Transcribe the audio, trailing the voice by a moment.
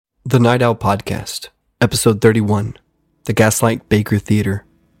The Night Owl Podcast, Episode 31, The Gaslight Baker Theater,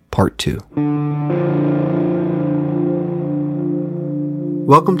 Part 2.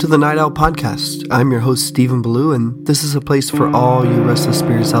 Welcome to the Night Owl Podcast. I'm your host, Stephen Ballou, and this is a place for all you restless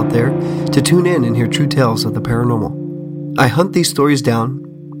spirits out there to tune in and hear true tales of the paranormal. I hunt these stories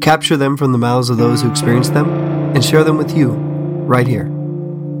down, capture them from the mouths of those who experience them, and share them with you, right here.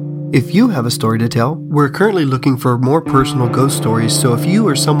 If you have a story to tell, we're currently looking for more personal ghost stories, so if you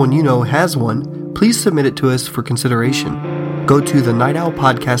or someone you know has one, please submit it to us for consideration. Go to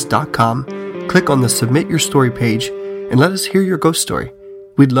thenightowlpodcast.com, click on the Submit Your Story page, and let us hear your ghost story.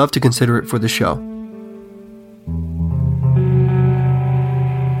 We'd love to consider it for the show.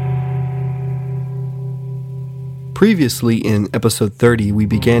 Previously in episode 30, we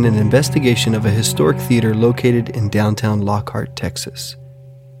began an investigation of a historic theater located in downtown Lockhart, Texas.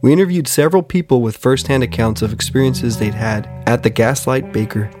 We interviewed several people with first-hand accounts of experiences they'd had at the Gaslight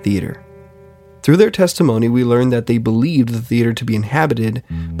Baker Theater. Through their testimony, we learned that they believed the theater to be inhabited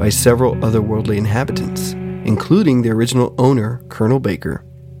by several otherworldly inhabitants, including the original owner, Colonel Baker,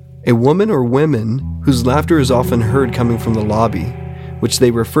 a woman or women whose laughter is often heard coming from the lobby, which they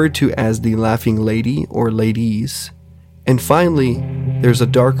refer to as the Laughing Lady or Ladies. And finally, there's a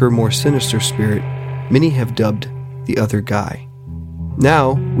darker, more sinister spirit many have dubbed the Other Guy.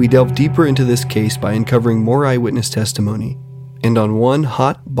 Now, we delve deeper into this case by uncovering more eyewitness testimony, and on one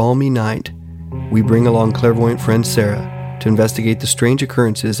hot, balmy night, we bring along clairvoyant friend Sara to investigate the strange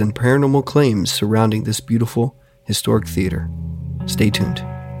occurrences and paranormal claims surrounding this beautiful, historic theater. Stay tuned.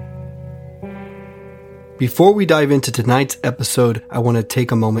 Before we dive into tonight's episode, I want to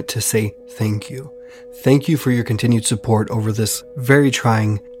take a moment to say thank you. Thank you for your continued support over this very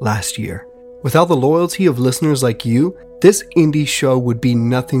trying last year. Without the loyalty of listeners like you, this indie show would be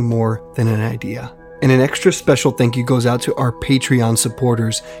nothing more than an idea. And an extra special thank you goes out to our Patreon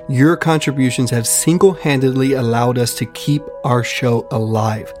supporters. Your contributions have single-handedly allowed us to keep our show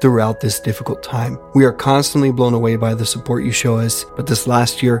alive throughout this difficult time. We are constantly blown away by the support you show us, but this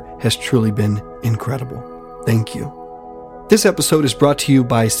last year has truly been incredible. Thank you. This episode is brought to you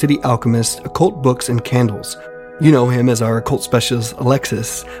by City Alchemist, Occult Books and Candles. You know him as our occult specialist,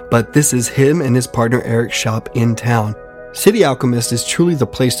 Alexis, but this is him and his partner Eric's shop in town. City Alchemist is truly the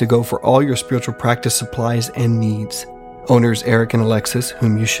place to go for all your spiritual practice supplies and needs. Owners Eric and Alexis,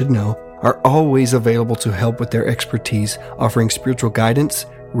 whom you should know, are always available to help with their expertise, offering spiritual guidance,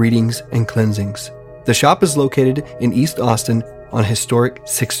 readings, and cleansings. The shop is located in East Austin on historic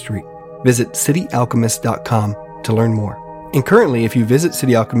 6th Street. Visit cityalchemist.com to learn more. And currently, if you visit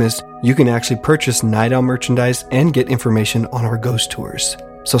City Alchemist, you can actually purchase Night Owl merchandise and get information on our ghost tours.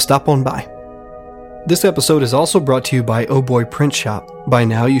 So stop on by. This episode is also brought to you by Oh Boy Print Shop. By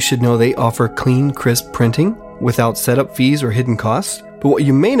now, you should know they offer clean, crisp printing without setup fees or hidden costs. But what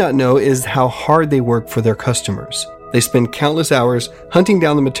you may not know is how hard they work for their customers. They spend countless hours hunting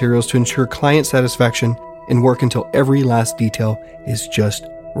down the materials to ensure client satisfaction and work until every last detail is just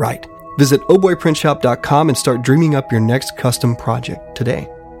right. Visit ohboyprintshop.com and start dreaming up your next custom project today.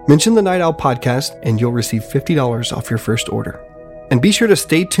 Mention the Night Owl Podcast and you'll receive $50 off your first order. And be sure to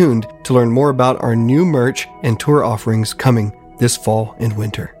stay tuned to learn more about our new merch and tour offerings coming this fall and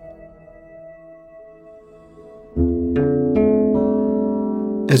winter.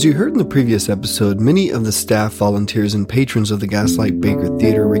 As you heard in the previous episode, many of the staff, volunteers, and patrons of the Gaslight Baker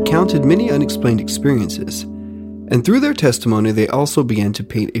Theater recounted many unexplained experiences. And through their testimony, they also began to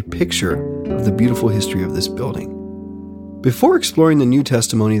paint a picture of the beautiful history of this building. Before exploring the new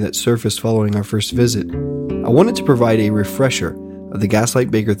testimony that surfaced following our first visit, I wanted to provide a refresher of the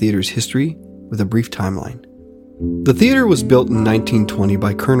Gaslight Baker Theater's history with a brief timeline. The theater was built in 1920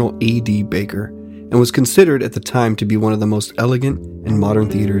 by Colonel A.D. Baker and was considered at the time to be one of the most elegant and modern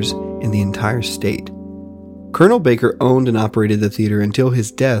theaters in the entire state. Colonel Baker owned and operated the theater until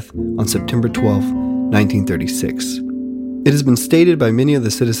his death on September 12, 1936. It has been stated by many of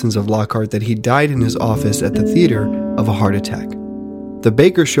the citizens of Lockhart that he died in his office at the theater of a heart attack. The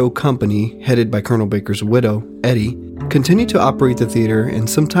Baker Show Company, headed by Colonel Baker's widow, Etty, continued to operate the theater, and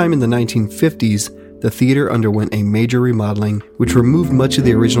sometime in the 1950s, the theater underwent a major remodeling which removed much of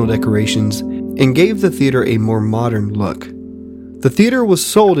the original decorations and gave the theater a more modern look. The theater was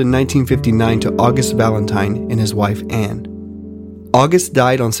sold in 1959 to August Valentine and his wife Anne. August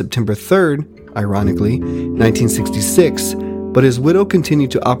died on September 3rd, ironically, 1966, but his widow continued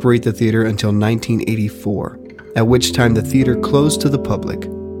to operate the theater until 1984, at which time the theater closed to the public.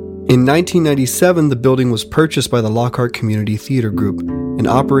 In 1997, the building was purchased by the Lockhart Community Theater Group and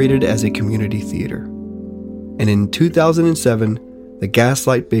operated as a community theater. And in 2007, the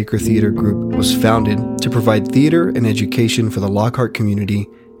Gaslight Baker Theater Group was founded to provide theater and education for the Lockhart community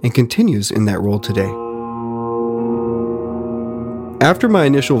and continues in that role today. After my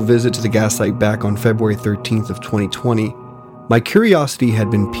initial visit to the Gaslight back on February 13th of 2020, my curiosity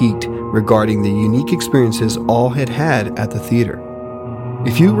had been piqued regarding the unique experiences all had had at the theater.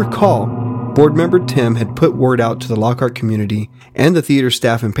 If you recall, board member Tim had put word out to the Lockhart community and the theater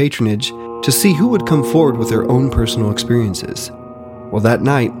staff and patronage to see who would come forward with their own personal experiences. Well, that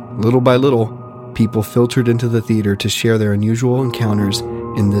night, little by little, people filtered into the theater to share their unusual encounters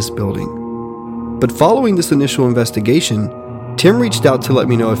in this building. But following this initial investigation, Tim reached out to let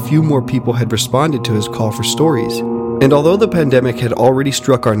me know a few more people had responded to his call for stories. And although the pandemic had already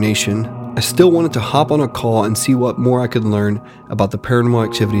struck our nation, I still wanted to hop on a call and see what more I could learn about the paranormal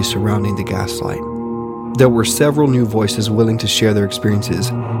activities surrounding the Gaslight. There were several new voices willing to share their experiences,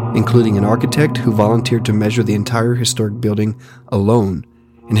 including an architect who volunteered to measure the entire historic building alone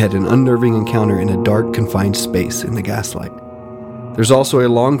and had an unnerving encounter in a dark, confined space in the Gaslight. There's also a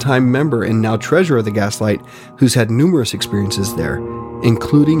longtime member and now treasurer of the Gaslight who's had numerous experiences there,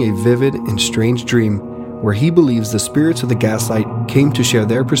 including a vivid and strange dream where he believes the spirits of the Gaslight came to share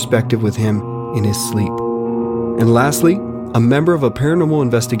their perspective with him in his sleep. And lastly, a member of a paranormal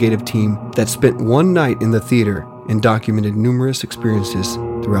investigative team that spent one night in the theater and documented numerous experiences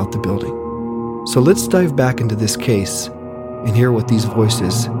throughout the building. So let's dive back into this case and hear what these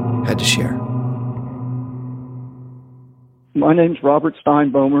voices had to share. My name's Robert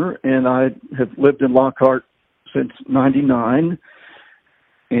Steinbomer, and I have lived in Lockhart since '99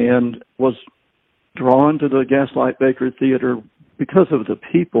 and was drawn to the Gaslight Baker Theater because of the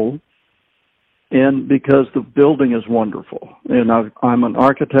people and because the building is wonderful. And I'm an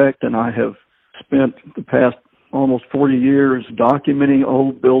architect, and I have spent the past almost 40 years documenting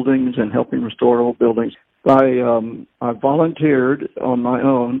old buildings and helping restore old buildings. I volunteered on my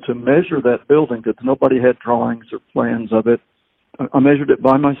own to measure that building because nobody had drawings or plans of it. I measured it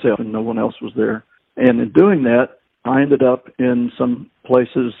by myself, and no one else was there. And in doing that, I ended up in some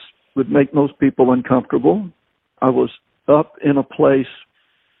places that would make most people uncomfortable. I was up in a place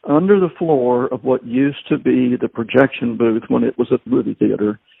under the floor of what used to be the projection booth when it was a movie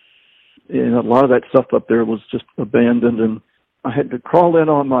theater. And a lot of that stuff up there was just abandoned, and I had to crawl in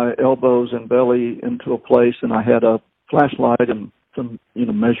on my elbows and belly into a place, and I had a flashlight and some,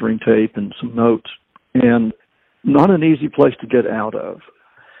 measuring tape and some notes, and not an easy place to get out of.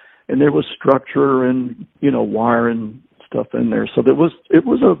 And there was structure and, wire and stuff in there. So it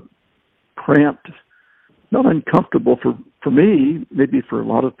was a cramped, not uncomfortable for me, maybe for a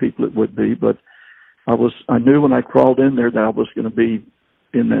lot of people it would be, but I knew when I crawled in there that I was going to be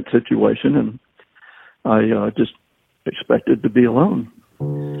in that situation, and I just expected to be alone.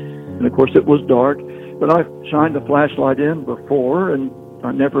 And of course it was dark, but I've shined a flashlight in before, and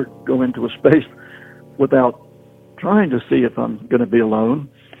I never go into a space without trying to see if I'm going to be alone.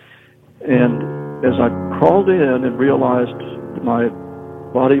 And as I crawled in and realized my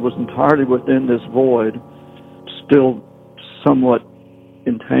body was entirely within this void, still somewhat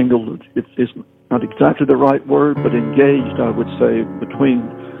entangled, it's not exactly the right word, but engaged, I would say, between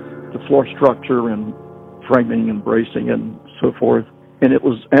the floor structure and framing and bracing and so forth. And it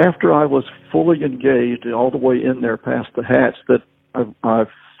was after I was fully engaged all the way in there past the hatch that I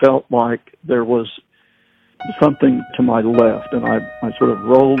felt like there was something to my left, and I sort of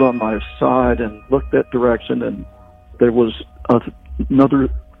rolled on my side and looked that direction, and there was another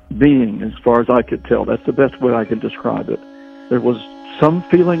being, as far as I could tell. That's the best way I can describe it. There was some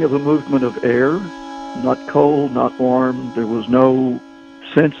feeling of a movement of air, not cold, not warm. There was no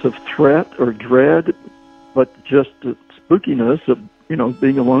sense of threat or dread, but just the spookiness of,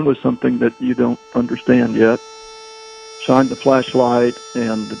 being alone with something that you don't understand yet. Shined the flashlight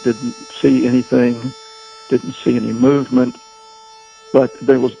and didn't see anything, didn't see any movement, but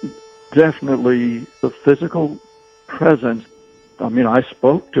there was definitely the physical presence. I mean, I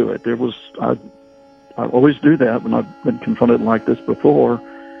spoke to it. I always do that when I've been confronted like this before.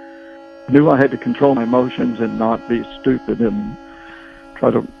 I knew I had to control my emotions and not be stupid and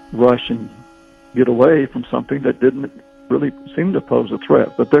try to rush and get away from something that didn't really seem to pose a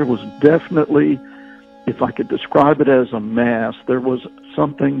threat. But there was definitely, if I could describe it as a mass, there was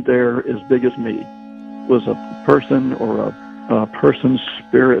something there as big as me. It was a person or a person's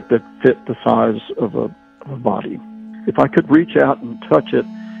spirit that fit the size of a body. If I could reach out and touch it,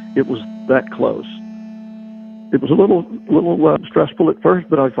 it was that close. It was a little stressful at first,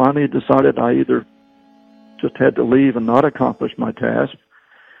 but I finally decided I either just had to leave and not accomplish my task,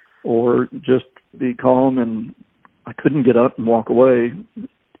 or just be calm, and I couldn't get up and walk away.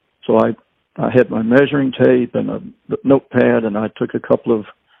 So I had my measuring tape and a notepad, and I took a couple of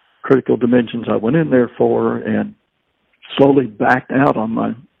critical dimensions I went in there for and slowly backed out on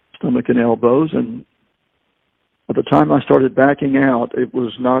my stomach and elbows, and by the time I started backing out, it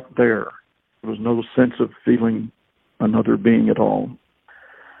was not there. There was no sense of feeling another being at all.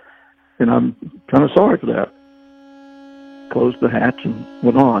 And I'm kind of sorry for that. Closed the hatch and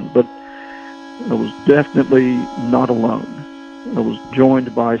went on, but I was definitely not alone. I was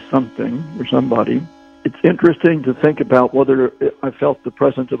joined by something or somebody. It's interesting to think about whether I felt the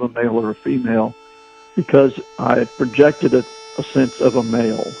presence of a male or a female, because I projected a sense of a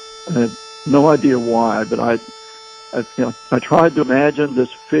male. I had no idea why, but I tried to imagine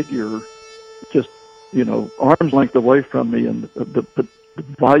this figure just, arm's length away from me, and the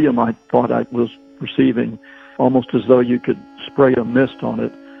volume I thought I was receiving, almost as though you could spray a mist on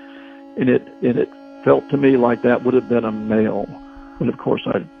it, and it felt to me like that would have been a male. But of course,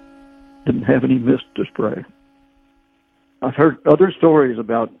 I didn't have any mist to spray. I've heard other stories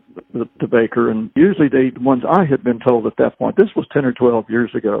about the Baker, and usually the ones I had been told at that point, this was 10 or 12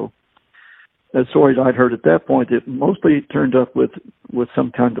 years ago, the stories I'd heard at that point, it mostly turned up with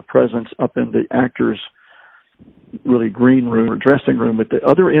some kind of presence up in the actors' really green room or dressing room at the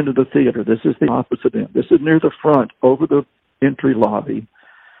other end of the theater. This is the opposite end. This is near the front, over the entry lobby,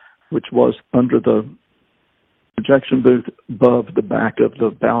 which was under the projection booth above the back of the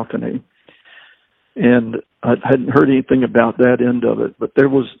balcony. And I hadn't heard anything about that end of it, but there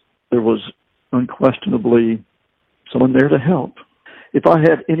was unquestionably someone there to help. If I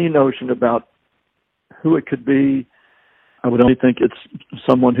had any notion about who it could be, I would only think it's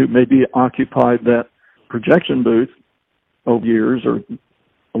someone who maybe occupied that projection booth over years or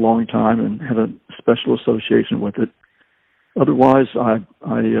a long time and had a special association with it. Otherwise, I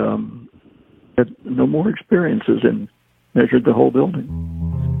had no more experiences and measured the whole building.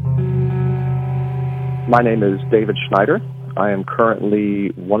 My name is David Schneider. I am currently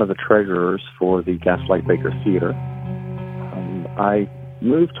one of the treasurers for the Gaslight Baker Theater. I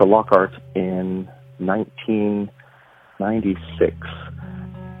moved to Lockhart in 1996.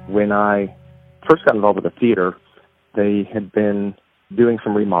 When I first got involved with the theater, they had been doing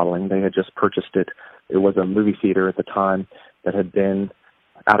some remodeling. They had just purchased it. It was a movie theater at the time that had been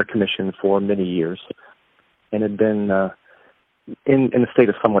out of commission for many years and had been in a state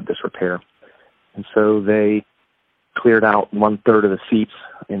of somewhat disrepair. And so they cleared out 1/3 of the seats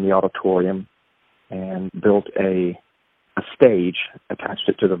in the auditorium and built a stage, attached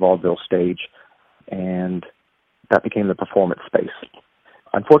it to the vaudeville stage, and that became the performance space.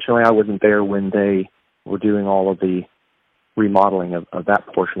 Unfortunately, I wasn't there when they were doing all of the remodeling of that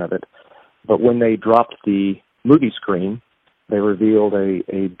portion of it. But when they dropped the movie screen, they revealed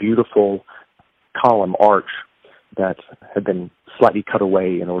a beautiful column arch that had been slightly cut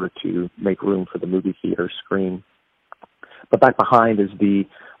away in order to make room for the movie theater screen. But back behind is the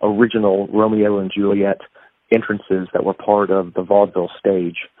original Romeo and Juliet entrances that were part of the vaudeville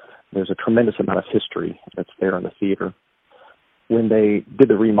stage. There's a tremendous amount of history that's there in the theater. When they did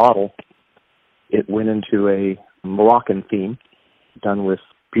the remodel, it went into a Moroccan theme, done with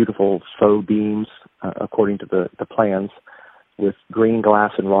beautiful faux beams, according to the plans, with green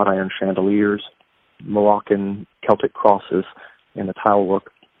glass and wrought iron chandeliers, Moroccan Celtic crosses in the tile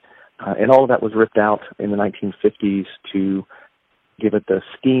work. And all of that was ripped out in the 1950s to give it the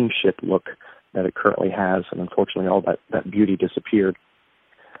steamship look that it currently has, and unfortunately all that beauty disappeared.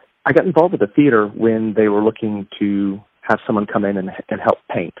 I got involved with the theater when they were looking to have someone come in and help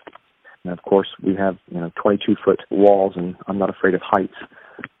paint. And of course, we have 22-foot walls, and I'm not afraid of heights.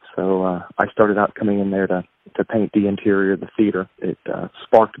 So I started out coming in there to paint the interior of the theater. It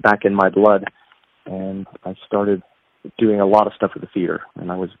sparked back in my blood, and I started doing a lot of stuff with the theater,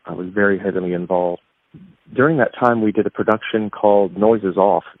 and I was very heavily involved. During that time, we did a production called Noises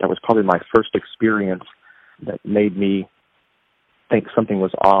Off. That was probably my first experience that made me think something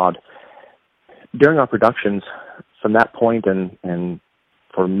was odd. During our productions, from that point and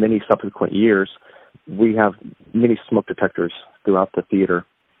for many subsequent years, we have many smoke detectors throughout the theater.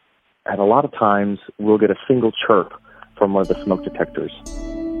 And a lot of times, we'll get a single chirp from one of the smoke detectors.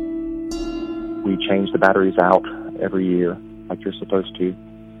 We change the batteries out every year, like you're supposed to,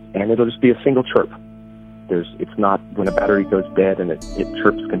 and it'll just be a single chirp. It's not when a battery goes dead and it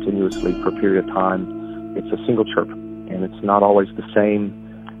chirps continuously for a period of time. It's a single chirp, and it's not always the same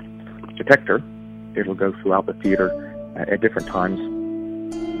detector. It'll go throughout the theater at different times.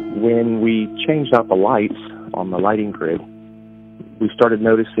 When we changed out the lights on the lighting grid, we started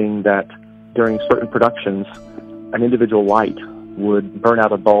noticing that during certain productions, an individual light would burn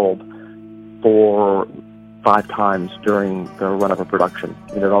out a bulb 4 or 5 times during the run of a production.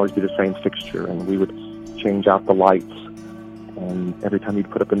 And it'd always be the same fixture, and we would change out the lights, and every time you'd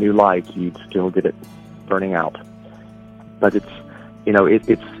put up a new light, you'd still get it burning out. But it's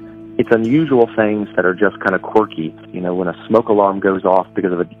it's unusual things that are just kind of quirky. You know, when a smoke alarm goes off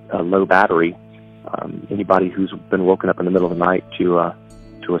because of a low battery, anybody who's been woken up in the middle of the night to a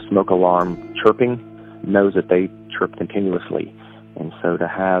smoke alarm chirping knows that they chirp continuously. And so to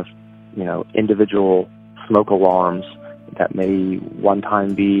have, you know, individual smoke alarms that may one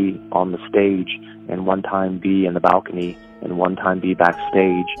time be on the stage and one time be in the balcony and one time be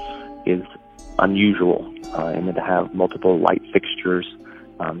backstage is unusual. And then to have multiple light fixtures,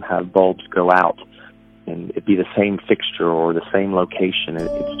 have bulbs go out, and it be the same fixture or the same location,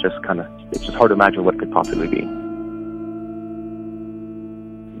 it's just hard to imagine what it could possibly be.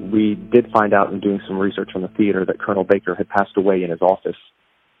 We did find out in doing some research on the theater that Colonel Baker had passed away in his office.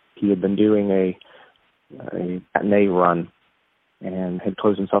 He had been doing a matinee run and had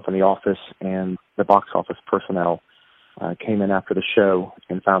closed himself in the office, and the box office personnel came in after the show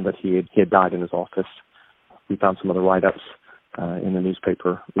and found that he had died in his office. We found some other write-ups in the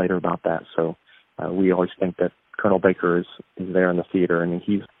newspaper later about that. So we always think that Colonel Baker is there in the theater, and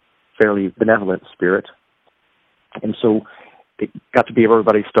he's fairly benevolent spirit. And so it got to be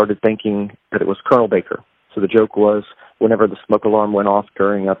everybody started thinking that it was Colonel Baker. So the joke was whenever the smoke alarm went off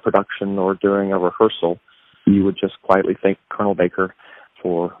during a production or during a rehearsal, you would just quietly thank Colonel Baker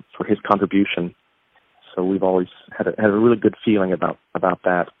for his contribution. So we've always had a really good feeling about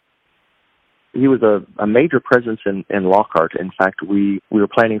that. He was a major presence in Lockhart. In fact, we were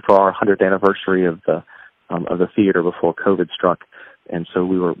planning for our 100th anniversary of the theater before COVID struck, and so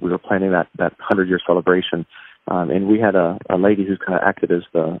we were planning that 100-year celebration. And we had a lady who's kind of acted as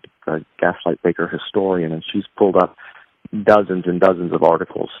the Gaslight Baker historian, and she's pulled up dozens and dozens of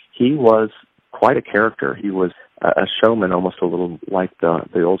articles. He was quite a character. He was a showman, almost a little like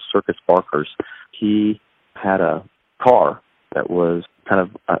the old circus barkers. He had a car that was kind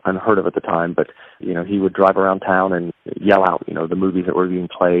of unheard of at the time, but, you know, he would drive around town and yell out, you know, the movies that were being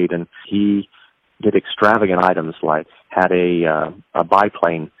played, and he did extravagant items like had a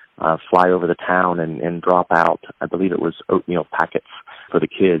biplane fly over the town and drop out, I believe it was oatmeal packets for the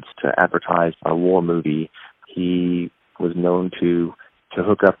kids to advertise a war movie. He was known to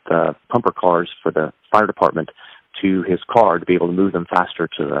hook up the pumper cars for the fire department to his car to be able to move them faster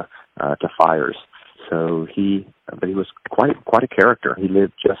to fires. So but he was quite a character. He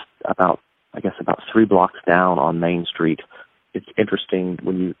lived just about 3 blocks down on Main Street. It's interesting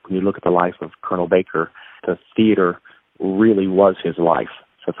when you look at the life of Colonel Baker, the theater really was his life.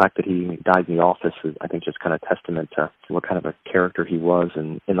 So the fact that he died in the office is, I think, just kind of testament to what kind of a character he was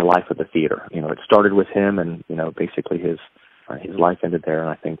in the life of the theater. You know, it started with him, and, you know, basically his life ended there, and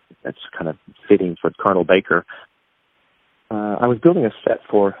I think that's kind of fitting for Colonel Baker. I was building a set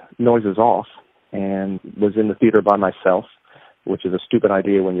for Noises Off and was in the theater by myself, which is a stupid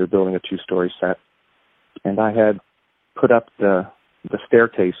idea when you're building a 2-story set. And I had put up the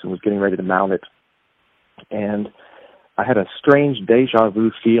staircase and was getting ready to mount it. And I had a strange deja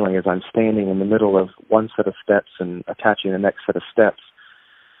vu feeling as I'm standing in the middle of one set of steps and attaching the next set of steps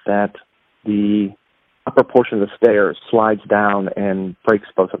that the upper portion of the stairs slides down and breaks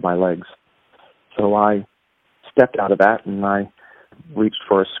both of my legs. So I stepped out of that and I reached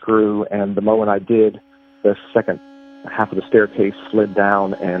for a screw, and the moment I did, the second half of the staircase slid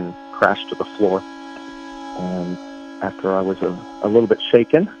down and crashed to the floor. And after I was a little bit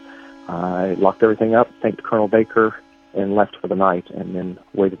shaken, I locked everything up, thanked Colonel Baker, and left for the night, and then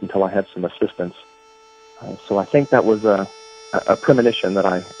waited until I had some assistance. So I think that was a premonition that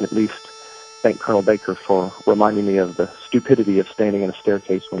I at least thank Colonel Baker for reminding me of the stupidity of standing in a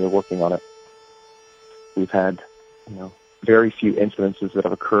staircase when you're working on it. We've had, you know, very few incidences that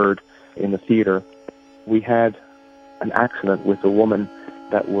have occurred in the theater. We had an accident with a woman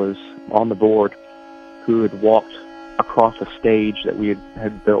that was on the board who had walked across a stage that we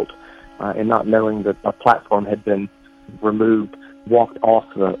had built, and not knowing that a platform had been removed, walked off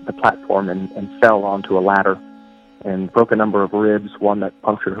the platform and fell onto a ladder and broke a number of ribs, one that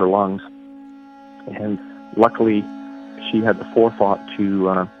punctured her lungs. And luckily, she had the forethought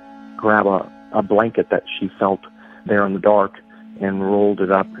to grab a blanket that she felt there in the dark and rolled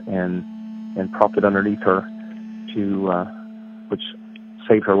it up and propped it underneath her, which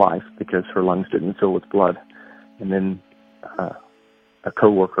saved her life because her lungs didn't fill with blood. And then a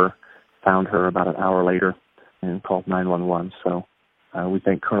coworker found her about an hour later and called 911. So we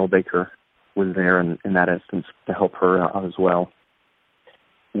think Colonel Baker was there in that instance to help her out as well.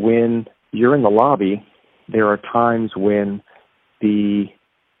 When you're in the lobby, there are times when the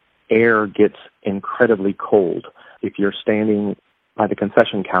air gets incredibly cold. If you're standing by the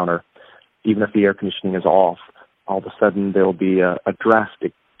concession counter, even if the air conditioning is off, all of a sudden there'll be a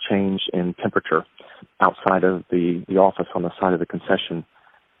drastic change in temperature outside of the office on the side of the concession.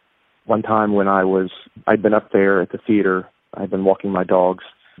 One time when I'd been up there at the theater, I'd been walking my dogs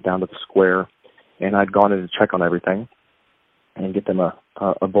down to the square, and I'd gone in to check on everything and get them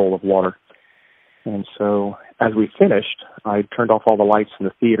a bowl of water. And so as we finished, I turned off all the lights in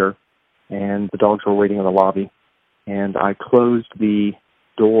the theater, and the dogs were waiting in the lobby. And I closed the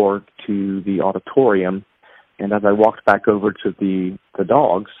door to the auditorium, and as I walked back over to the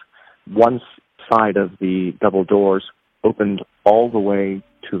dogs, one side of the double doors opened all the way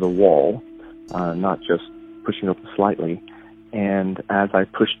to the wall, not just pushing open slightly. And as I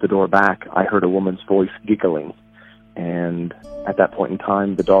pushed the door back, I heard a woman's voice giggling. And at that point in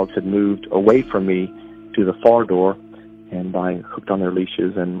time, the dogs had moved away from me to the far door, and I hooked on their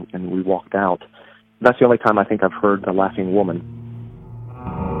leashes, and we walked out. That's the only time I think I've heard the laughing woman.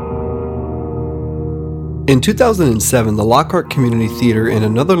 In 2007, the Lockhart Community Theater and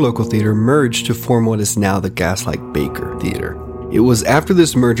another local theater merged to form what is now the Gaslight Baker Theater. It was after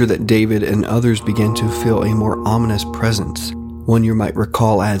this merger that David and others began to feel a more ominous presence, one you might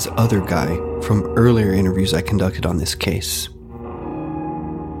recall as Other Guy from earlier interviews I conducted on this case.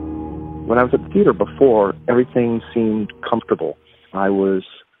 When I was at the theater before, everything seemed comfortable. I was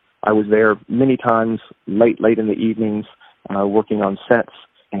there many times late in the evenings working on sets,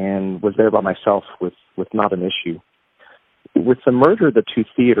 and was there by myself with not an issue. With the merger of the two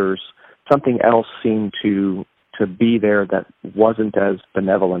theaters, something else seemed to be there that wasn't as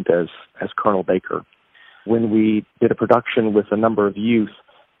benevolent as Colonel Baker. When we did a production with a number of youth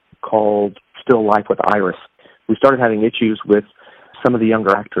called Still Life with Iris, we started having issues with some of the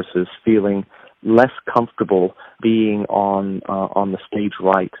younger actresses feeling less comfortable being on the stage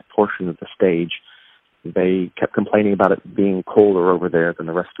right portion of the stage. They kept complaining about it being colder over there than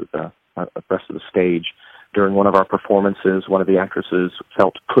the rest of the stage. During one of our performances, one of the actresses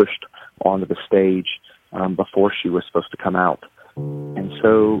felt pushed onto the stage before she was supposed to come out. And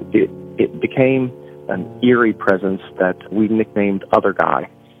so it became an eerie presence that we nicknamed Other Guy,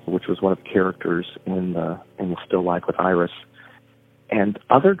 which was one of the characters in the Still Life with Iris. And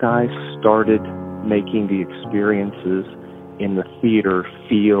Other Guy started making the experiences in the theater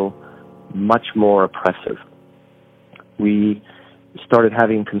feel much more oppressive. We started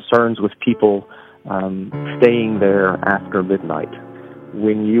having concerns with people staying there after midnight.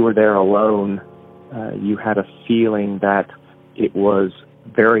 When you were there alone, you had a feeling that it was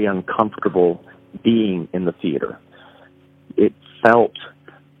very uncomfortable being in the theater. It felt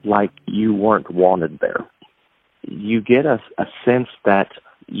like you weren't wanted there. You get a sense that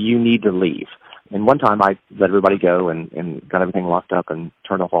you need to leave. And one time I let everybody go and got everything locked up and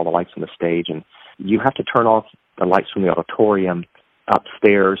turned off all the lights on the stage. And you have to turn off the lights from the auditorium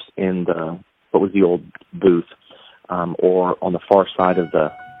upstairs in what was the old booth, or on the far side of the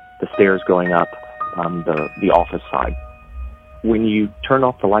stairs going up, the office side. When you turn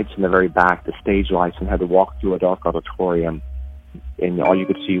off the lights in the very back, the stage lights, and had to walk through a dark auditorium, and all you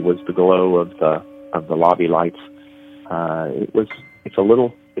could see was the glow of the lobby lights, it's a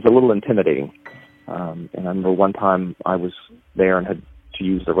little intimidating. And I remember one time I was there and had to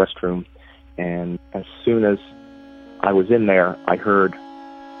use the restroom, and as soon as I was in there, I heard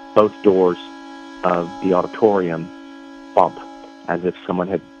both doors of the auditorium bump, as if someone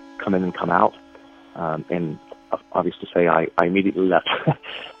had come in and come out. And obvious to say, I immediately left.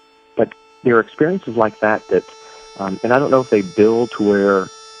 But there are experiences like that, and I don't know if they build to where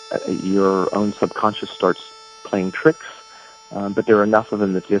your own subconscious starts playing tricks, but there are enough of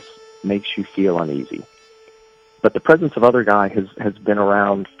them that just makes you feel uneasy. But the presence of Other Guy has been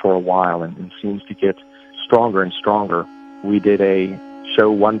around for a while and seems to get stronger and stronger. We did a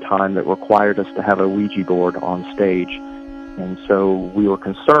show one time that required us to have a Ouija board on stage, and so we were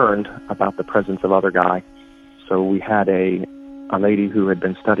concerned about the presence of Other Guy. So we had a lady who had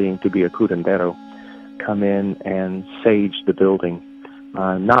been studying to be a curandero come in and sage the building,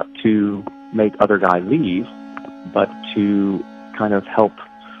 not to make Other Guy leave, but to kind of help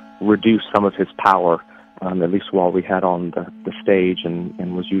reduce some of his power, at least while we had on the stage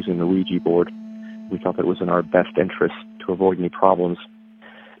and was using the Ouija board. We felt it was in our best interest to avoid any problems.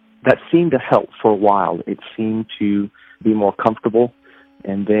 That seemed to help for a while. It seemed to be more comfortable,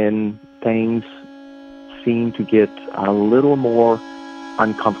 and then things seemed to get a little more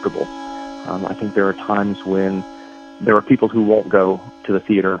uncomfortable. I think there are times when there are people who won't go to the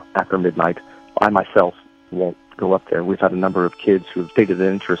theater after midnight. I myself won't go up there. We've had a number of kids who have stated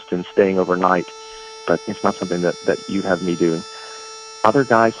an interest in staying overnight, but it's not something that you have me doing. Other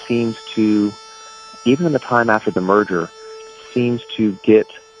Guy seems to, even in the time after the merger, seems to get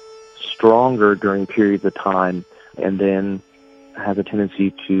stronger during periods of time and then has a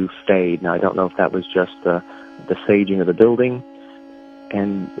tendency to fade. Now, I don't know if that was just the saging of the building,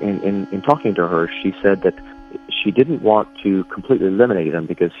 And in talking to her, she said that she didn't want to completely eliminate him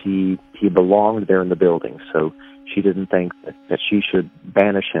because he belonged there in the building. So she didn't think that she should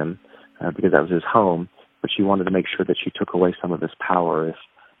banish him because that was his home. But she wanted to make sure that she took away some of his power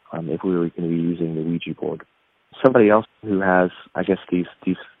if we were going to be using the Ouija board. Somebody else who has, I guess, these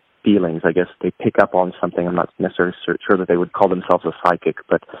feelings, I guess they pick up on something. I'm not necessarily sure that they would call themselves a psychic,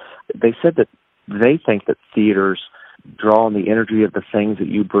 but they said that they think that theaters draw on the energy of the things that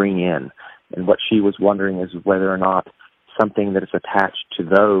you bring in. And what she was wondering is whether or not something that is attached to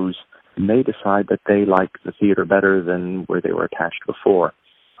those may decide that they like the theater better than where they were attached before.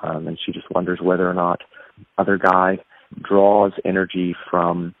 And she just wonders whether or not other guy draws energy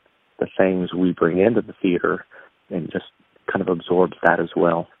from the things we bring into the theater and just kind of absorbs that as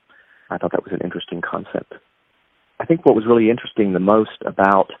well. I thought that was an interesting concept. I think what was really interesting the most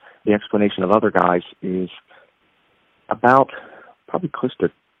about the explanation of other guys is about probably close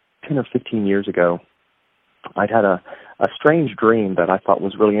to 10 or 15 years ago, I'd had a strange dream that I thought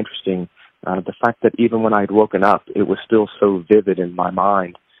was really interesting. The fact that even when I'd woken up, it was still so vivid in my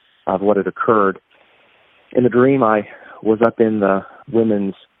mind of what had occurred. In the dream, I was up in the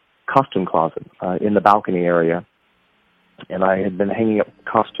women's costume closet in the balcony area, and I had been hanging up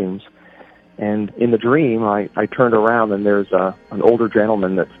costumes. And in the dream, I turned around, and there's an older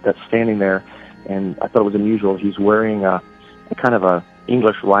gentleman that's standing there, and I thought it was unusual. He's wearing a kind of a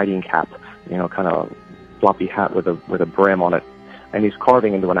English riding cap, kind of a floppy hat with a brim on it, and he's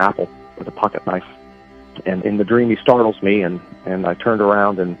carving into an apple with a pocket knife. And in the dream, he startles me, and I turned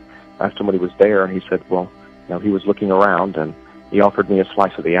around and asked him what he was there, and he said, well, he was looking around, and he offered me a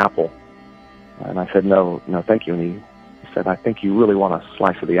slice of the apple. And I said, no, thank you. And he said, I think you really want a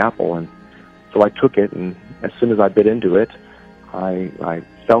slice of the apple. And so I took it, and as soon as I bit into it, I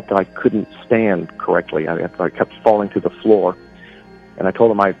felt that I couldn't stand correctly. I kept falling to the floor. And I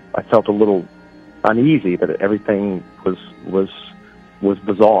told him I felt a little uneasy, that everything was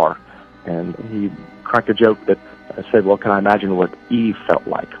bizarre. And he cracked a joke that I said, well, can I imagine what Eve felt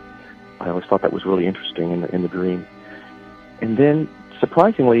like? I always thought that was really interesting in the dream. And then,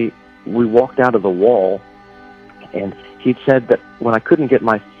 surprisingly, we walked out of the wall, and he'd said that when I couldn't get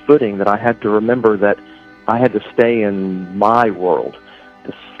my footing, that I had to remember that I had to stay in my world.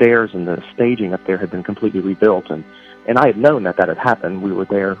 The stairs and the staging up there had been completely rebuilt, and I had known that had happened. We were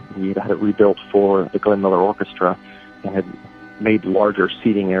there. We had it rebuilt for the Glenn Miller Orchestra and had made larger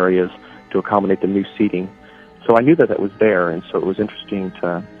seating areas to accommodate the new seating. So I knew that was there, and so it was interesting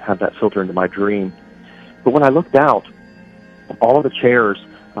to have that filter into my dream. But when I looked out, all of the chairs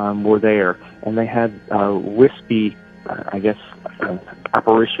were there, and they had wispy,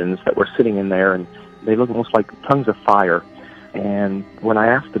 apparitions that were sitting in there, and they looked almost like tongues of fire. And when I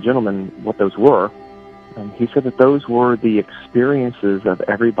asked the gentleman what those were, he said that those were the experiences of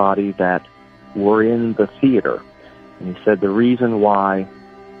everybody that were in the theater. And he said the reason why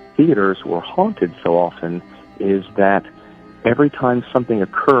theaters were haunted so often is that every time something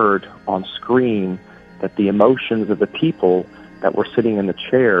occurred on screen, that the emotions of the people that were sitting in the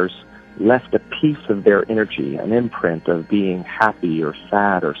chairs left a piece of their energy, an imprint of being happy or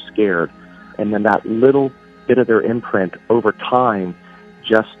sad or scared. And then that little bit of their imprint over time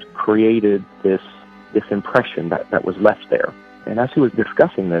just created this impression that was left there. And as he was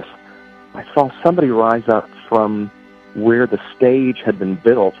discussing this, I saw somebody rise up from where the stage had been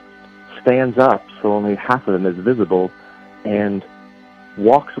built, stands up so only half of them is visible, and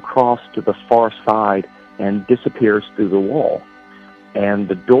walks across to the far side and disappears through the wall. And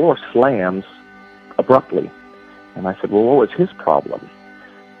the door slams abruptly. And I said, well, what was his problem?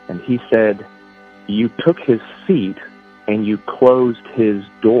 And he said, you took his seat and you closed his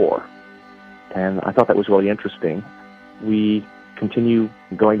door. And I thought that was really interesting. We continue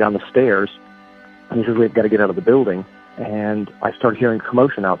going down the stairs, and he says, we've got to get out of the building. And I start hearing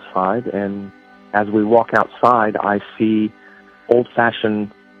commotion outside, and as we walk outside, I see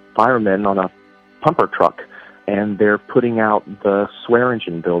old-fashioned firemen on a pumper truck, and they're putting out the swear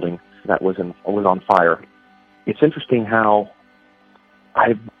engine building that was on fire. It's interesting how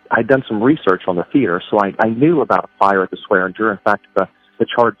I'd done some research on the theater, so I knew about fire at the swear engine. In fact, the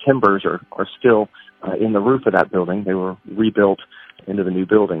charred timbers are still in the roof of that building. They were rebuilt into the new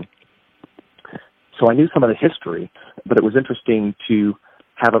building. So I knew some of the history, but it was interesting to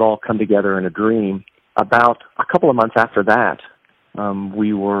have it all come together in a dream. About a couple of months after that,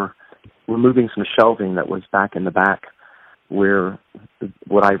 we were removing some shelving that was back in the back where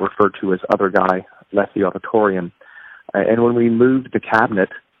what I referred to as other guy left the auditorium. And when we moved the cabinet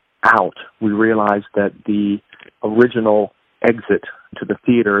out, we realized that the original exit to the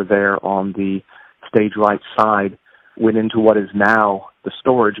theater there on the stage right side went into what is now the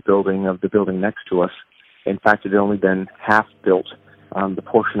storage building of the building next to us. In fact, it had only been half built. The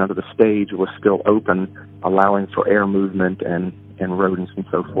portion under the stage was still open, allowing for air movement and rodents and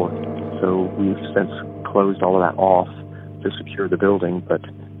so forth. So we've since closed all of that off to secure the building, but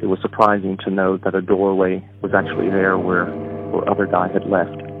it was surprising to know that a doorway was actually there where other guy had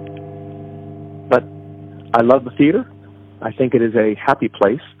left. But I love the theater. I think it is a happy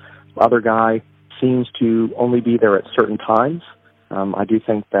place. Other guy seems to only be there at certain times. I do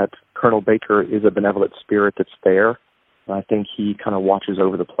think that Colonel Baker is a benevolent spirit that's there. I think he kind of watches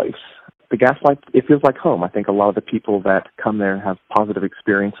over the place. The Gaslight, it feels like home. I think a lot of the people that come there have positive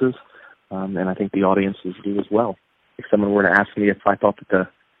experiences, and I think the audiences do as well. If someone were to ask me if I thought that the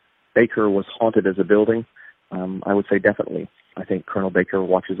Baker was haunted as a building, I would say definitely. I think Colonel Baker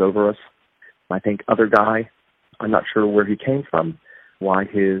watches over us. I think other guy, I'm not sure where he came from, why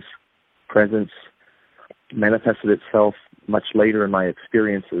his presence manifested itself much later in my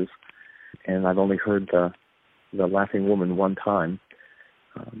experiences, and I've only heard the laughing woman one time.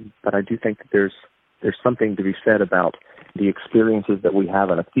 But I do think that there's something to be said about the experiences that we have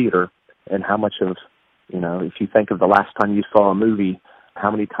in a theater and how much of, if you think of the last time you saw a movie,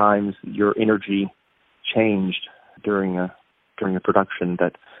 how many times your energy changed during a production,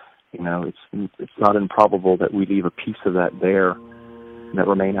 that, it's not improbable that we leave a piece of that there that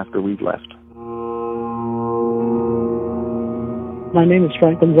remain after we've left. My name is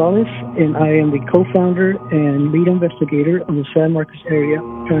Frank Gonzalez, and I am the co-founder and lead investigator of the San Marcos Area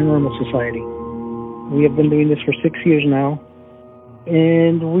Paranormal Society. We have been doing this for 6 years now,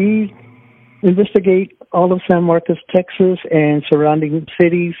 and we investigate all of San Marcos, Texas, and surrounding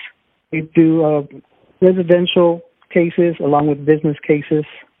cities. We do residential cases along with business cases.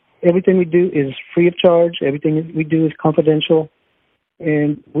 Everything we do is free of charge. Everything we do is confidential,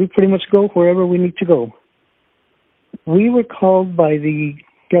 and we pretty much go wherever we need to go. We were called by the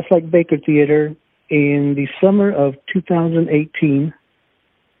Gaslight Baker Theater in the summer of 2018.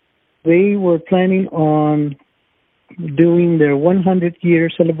 They were planning on doing their 100-year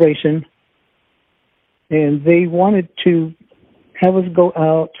celebration, and they wanted to have us go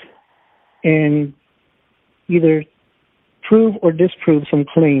out and either prove or disprove some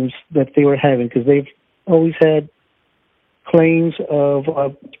claims that they were having, because they've always had claims of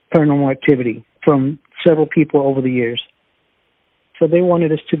paranormal activity from several people over the years. So they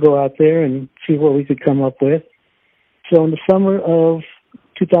wanted us to go out there and see what we could come up with. So in the summer of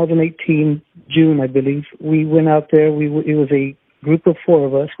 2018, June, I believe, we went out there. It was a group of 4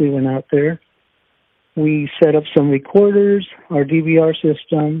 of us. We went out there. We set up some recorders, our DVR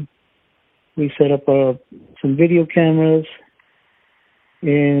system. We set up some video cameras,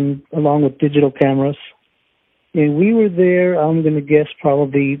 and along with digital cameras. And we were there, I'm going to guess,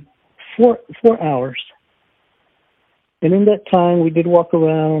 probably 4 hours. And in that time, we did walk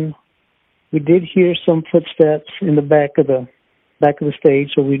around. We did hear some footsteps in the back of the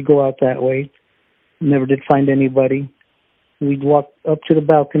stage, so we'd go out that way. Never did find anybody. We'd walk up to the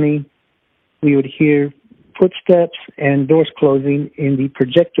balcony. We would hear footsteps and doors closing in the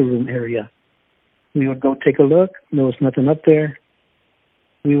projector room area. We would go take a look. There was nothing up there.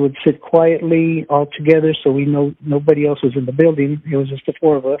 We would sit quietly all together so we know nobody else was in the building. It was just the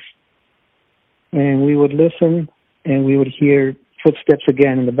 4 of us. And we would listen, and we would hear footsteps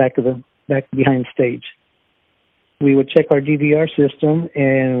again in the back behind stage. We would check our DVR system,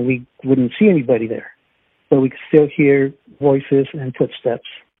 and we wouldn't see anybody there, but we could still hear voices and footsteps.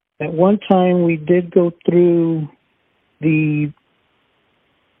 At one time, we did go through the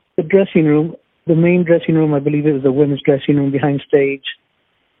dressing room, the main dressing room. I believe it was the women's dressing room behind stage,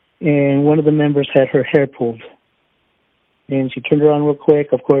 and one of the members had her hair pulled. And she turned around real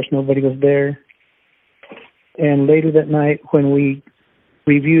quick. Of course, nobody was there. And later that night, when we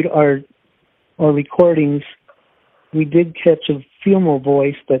reviewed our recordings, we did catch a female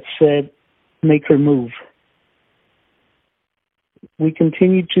voice that said, "Make her move." We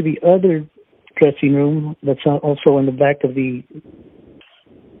continued to the other dressing room that's also in the back of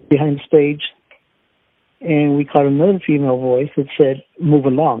behind the stage, and we caught another female voice that said, "Move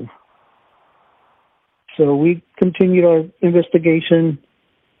along." So we continued our investigation.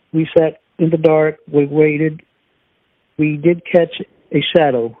 We sat in the dark. We waited. We did catch a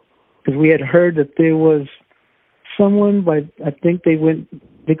shadow because we had heard that there was someone, I think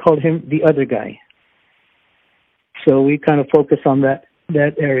they called him the other guy. So we kind of focused on that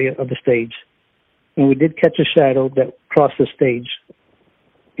area of the stage. And we did catch a shadow that crossed the stage.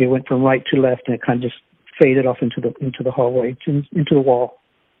 It went from right to left, and it kind of just faded off into the hallway, into the wall.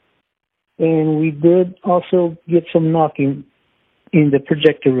 And we did also get some knocking in the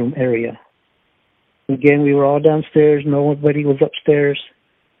projector room area. Again, we were all downstairs. Nobody was upstairs.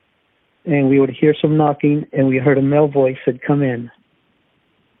 And we would hear some knocking, and we heard a male voice said, "Come in."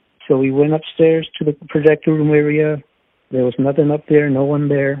 So we went upstairs to the projector room area. There was nothing up there, no one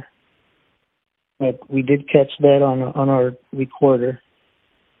there. But we did catch that on our recorder.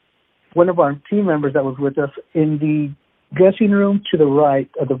 One of our team members that was with us in the dressing room to the right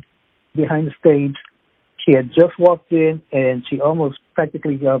of behind the stage, she had just walked in, and she almost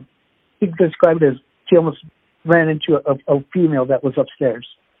practically, she described it as she almost ran into a female that was upstairs.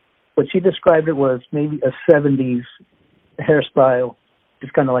 What she described it was maybe a 70s hairstyle,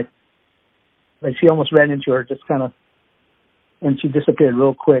 just kind of like she almost ran into her, just kind of, and she disappeared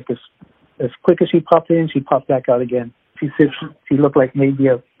real quick. As quick as she popped in, she popped back out again. She said she looked like maybe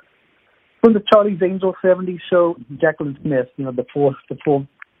from the Charlie's Angels 70s show, Jacqueline Smith, the full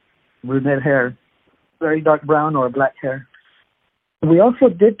brunette hair, very dark brown or black hair. We also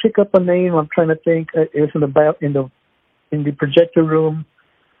did pick up a name. I'm trying to think. It was in the projector room.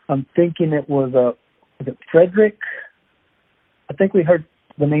 I'm thinking it was Frederick. I think we heard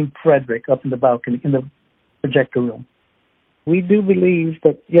the name Frederick up in the balcony in the projector room. We do believe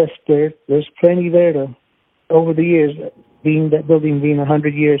that yes, there's plenty there to. Over the years, that building being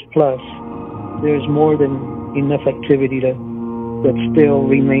 100 years plus, there's more than enough activity that still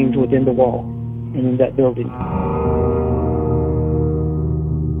remains within the wall and in that building.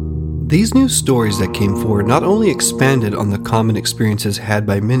 These new stories that came forward not only expanded on the common experiences had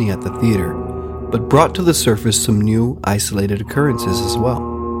by many at the theater, but brought to the surface some new, isolated occurrences as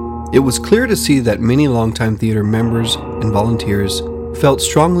well. It was clear to see that many longtime theater members and volunteers felt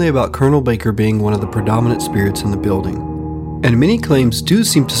strongly about Colonel Baker being one of the predominant spirits in the building. And many claims do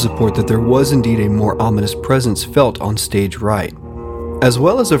seem to support that there was indeed a more ominous presence felt on stage right, as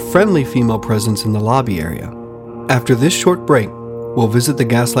well as a friendly female presence in the lobby area. After this short break, we'll visit the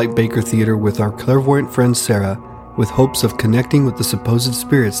Gaslight Baker Theater with our clairvoyant friend Sara, with hopes of connecting with the supposed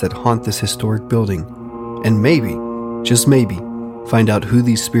spirits that haunt this historic building, and maybe, just maybe, find out who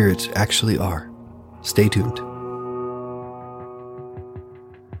these spirits actually are. Stay tuned.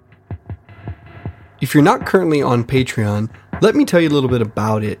 If you're not currently on Patreon, let me tell you a little bit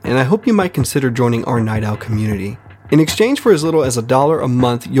about it, and I hope you might consider joining our Night Owl community. In exchange for as little as $1 a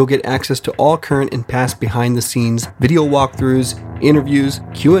month, you'll get access to all current and past behind-the-scenes video walkthroughs, interviews,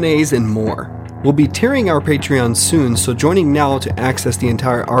 Q&As, and more. We'll be tiering our Patreon soon, so joining now to access the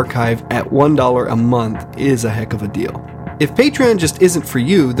entire archive at $1 a month is a heck of a deal. If Patreon just isn't for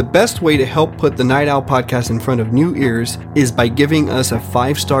you, the best way to help put the Night Owl podcast in front of new ears is by giving us a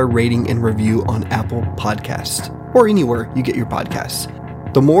 5-star rating and review on Apple Podcasts, or anywhere you get your podcasts.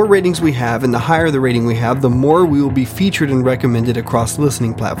 The more ratings we have and the higher the rating we have, the more we will be featured and recommended across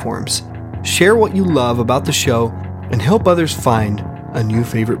listening platforms. Share what you love about the show and help others find a new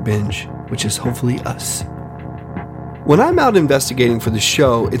favorite binge, which is hopefully us. When I'm out investigating for the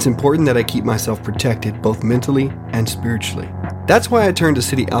show, it's important that I keep myself protected both mentally and spiritually. That's why I turn to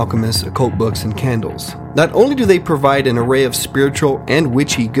City Alchemists, occult books, and candles. Not only do they provide an array of spiritual and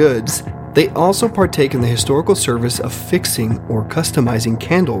witchy goods, they also partake in the historical service of fixing or customizing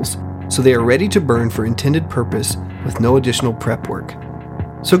candles so they are ready to burn for intended purpose with no additional prep work.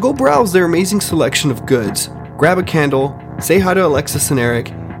 So go browse their amazing selection of goods, grab a candle, say hi to Alexis and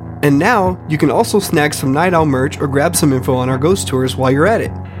Eric, and now you can also snag some Night Owl merch or grab some info on our ghost tours while you're at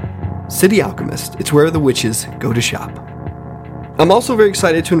it. City Alchemist, it's where the witches go to shop. I'm also very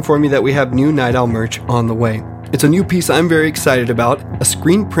excited to inform you that we have new Night Owl merch on the way. It's a new piece I'm very excited about, a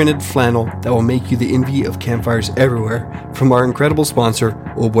screen-printed flannel that will make you the envy of campfires everywhere from our incredible sponsor,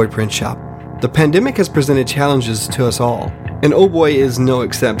 Oh Boy Print Shop. The pandemic has presented challenges to us all, and Oh Boy is no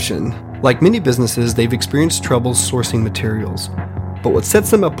exception. Like many businesses, they've experienced troubles sourcing materials. But what sets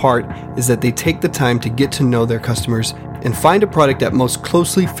them apart is that they take the time to get to know their customers and find a product that most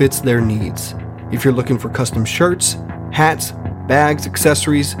closely fits their needs. If you're looking for custom shirts, hats, bags,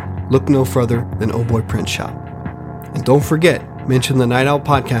 accessories, look no further than Oh Boy Print Shop. And don't forget, mention the Night Owl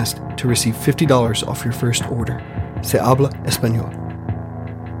podcast to receive $50 off your first order. Se habla español.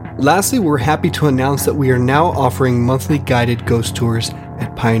 Lastly, we're happy to announce that we are now offering monthly guided ghost tours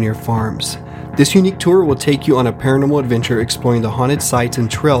at Pioneer Farms. This unique tour will take you on a paranormal adventure exploring the haunted sites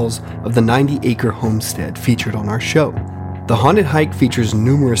and trails of the 90-acre homestead featured on our show. The haunted hike features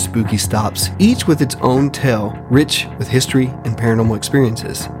numerous spooky stops, each with its own tale, rich with history and paranormal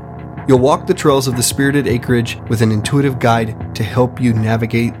experiences. You'll walk the trails of the spirited acreage with an intuitive guide to help you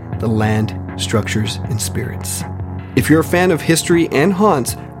navigate the land, structures, and spirits. If you're a fan of history and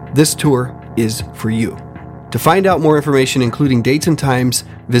haunts, this tour is for you. To find out more information, including dates and times,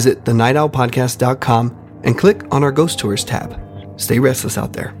 visit thenightowlpodcast.com and click on our Ghost Tours tab. Stay restless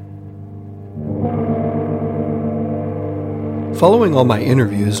out there. Following all my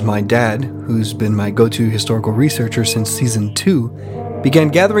interviews, my dad, who's been my go-to historical researcher since season 2, began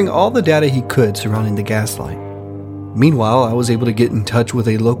gathering all the data he could surrounding the Gaslight. Meanwhile, I was able to get in touch with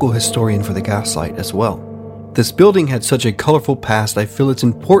a local historian for the Gaslight as well. This building had such a colorful past, I feel it's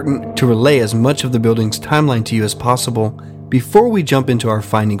important to relay as much of the building's timeline to you as possible before we jump into our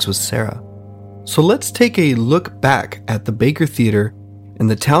findings with Sara. So let's take a look back at the Baker Theater and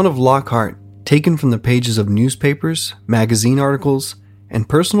the town of Lockhart, taken from the pages of newspapers, magazine articles, and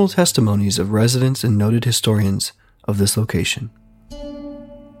personal testimonies of residents and noted historians of this location.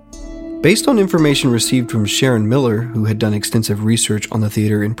 Based on information received from Sharon Miller, who had done extensive research on the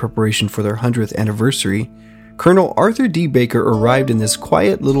theater in preparation for their 100th anniversary, Colonel Arthur D. Baker arrived in this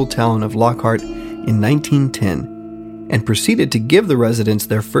quiet little town of Lockhart in 1910 and proceeded to give the residents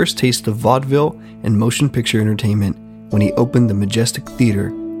their first taste of vaudeville and motion picture entertainment when he opened the Majestic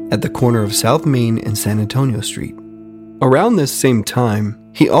Theater at the corner of South Main and San Antonio Street. Around this same time,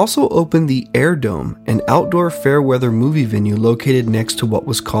 he also opened the Air Dome, an outdoor fair-weather movie venue located next to what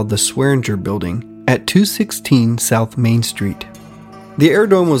was called the Swearinger Building at 216 South Main Street. The Air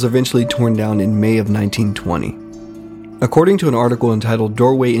Dome was eventually torn down in May of 1920. According to an article entitled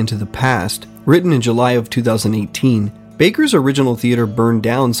Doorway into the Past, written in July of 2018, Baker's original theater burned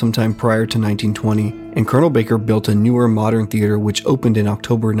down sometime prior to 1920, and Colonel Baker built a newer modern theater which opened in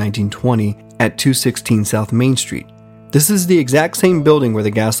October 1920 at 216 South Main Street. This is the exact same building where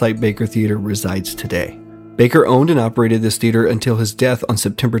the Gaslight Baker Theater resides today. Baker owned and operated this theater until his death on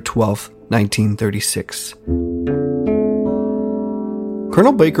September 12, 1936.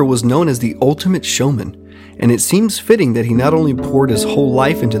 Colonel Baker was known as the ultimate showman, and it seems fitting that he not only poured his whole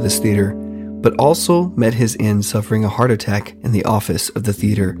life into this theater, but also met his end suffering a heart attack in the office of the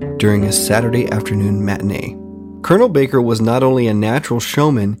theater during a Saturday afternoon matinee. Colonel Baker was not only a natural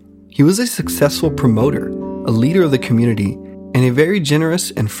showman, he was a successful promoter, a leader of the community, and a very generous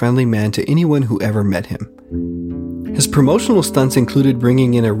and friendly man to anyone who ever met him. His promotional stunts included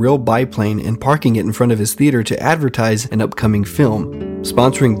bringing in a real biplane and parking it in front of his theater to advertise an upcoming film,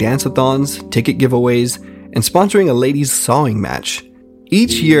 sponsoring dance-a-thons, ticket giveaways, and sponsoring a ladies' sawing match.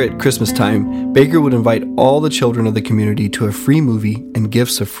 Each year at Christmas time, Baker would invite all the children of the community to a free movie and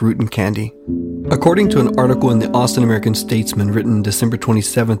gifts of fruit and candy. According to an article in the Austin American-Statesman written December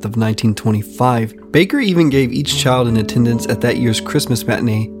 27th of 1925, Baker even gave each child in attendance at that year's Christmas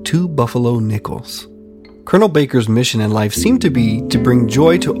matinee 2 buffalo nickels. Colonel Baker's mission in life seemed to be to bring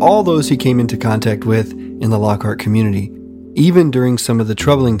joy to all those he came into contact with in the Lockhart community, even during some of the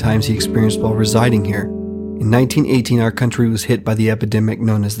troubling times he experienced while residing here. In 1918, our country was hit by the epidemic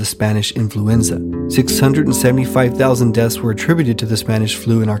known as the Spanish influenza. 675,000 deaths were attributed to the Spanish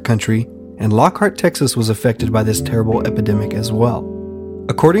flu in our country, and Lockhart, Texas was affected by this terrible epidemic as well.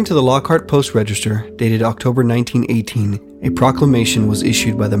 According to the Lockhart Post-Register, dated October 1918, a proclamation was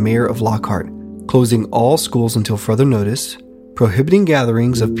issued by the mayor of Lockhart, closing all schools until further notice, prohibiting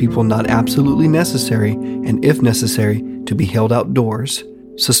gatherings of people not absolutely necessary, and if necessary, to be held outdoors,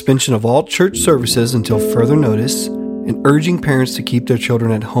 suspension of all church services until further notice, and urging parents to keep their children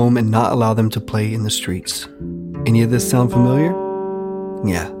at home and not allow them to play in the streets. Any of this sound familiar?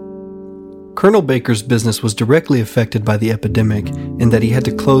 Yeah. Colonel Baker's business was directly affected by the epidemic in that he had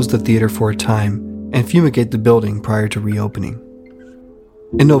to close the theater for a time and fumigate the building prior to reopening.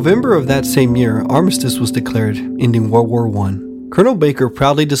 In November of that same year, armistice was declared, ending World War I. Colonel Baker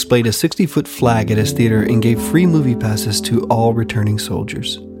proudly displayed a 60-foot flag at his theater and gave free movie passes to all returning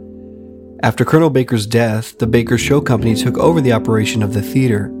soldiers. After Colonel Baker's death, the Baker Show Company took over the operation of the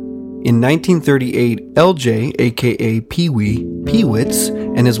theater. In 1938, LJ, aka Pee-wee, Peewits,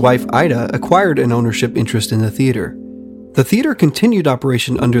 and his wife Ida acquired an ownership interest in the theater. The theater continued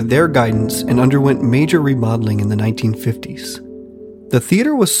operation under their guidance and underwent major remodeling in the 1950s. The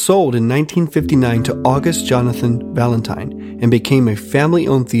theater was sold in 1959 to August Jonathan Valentine and became a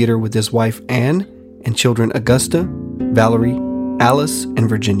family-owned theater with his wife Anne and children Augusta, Valerie, Alice, and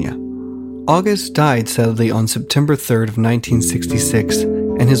Virginia. August died sadly on September 3rd of 1966,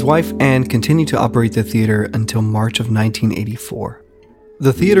 and his wife Anne continued to operate the theater until March of 1984.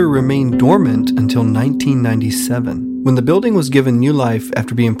 The theater remained dormant until 1997, when the building was given new life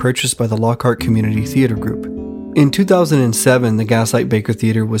after being purchased by the Lockhart Community Theater Group. In 2007, the Gaslight Baker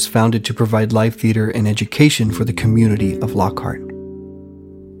Theater was founded to provide live theater and education for the community of Lockhart.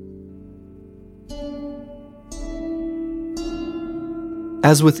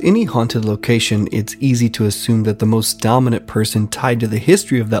 As with any haunted location, it's easy to assume that the most dominant person tied to the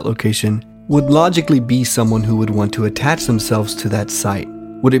history of that location would logically be someone who would want to attach themselves to that site.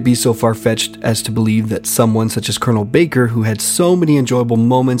 Would it be so far-fetched as to believe that someone such as Colonel Baker, who had so many enjoyable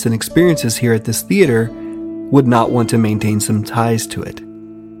moments and experiences here at this theater, would not want to maintain some ties to it.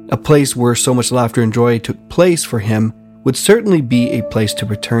 A place where so much laughter and joy took place for him would certainly be a place to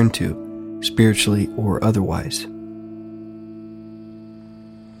return to, spiritually or otherwise.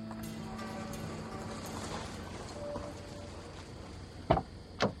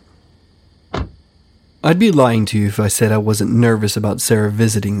 I'd be lying to you if I said I wasn't nervous about Sara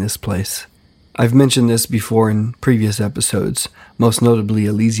visiting this place. I've mentioned this before in previous episodes, most notably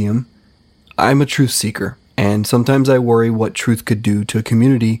Elysium. I'm a truth seeker, and sometimes I worry what truth could do to a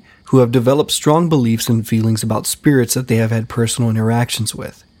community who have developed strong beliefs and feelings about spirits that they have had personal interactions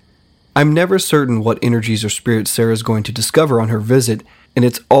with. I'm never certain what energies or spirits Sara's going to discover on her visit, and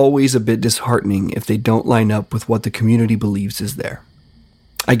it's always a bit disheartening if they don't line up with what the community believes is there.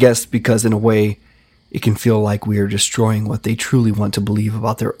 I guess because in a way, it can feel like we are destroying what they truly want to believe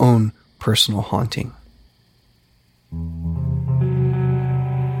about their own personal haunting.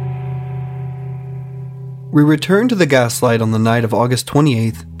 We returned to the Gaslight on the night of August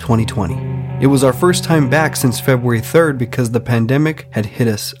 28th, 2020. It was our first time back since February 3rd because the pandemic had hit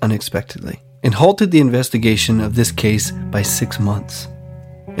us unexpectedly and halted the investigation of this case by 6 months.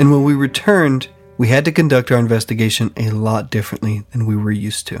 And when we returned, we had to conduct our investigation a lot differently than we were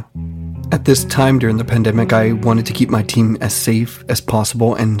used to. At this time during the pandemic, I wanted to keep my team as safe as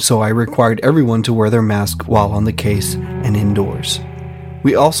possible, and so I required everyone to wear their mask while on the case and indoors.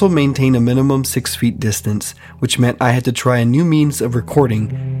 We also maintained a minimum 6 feet distance, which meant I had to try a new means of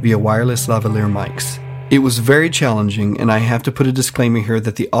recording via wireless lavalier mics. It was very challenging, and I have to put a disclaimer here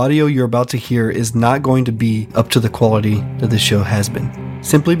that the audio you're about to hear is not going to be up to the quality that the show has been,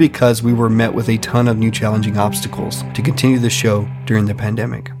 simply because we were met with a ton of new challenging obstacles to continue the show during the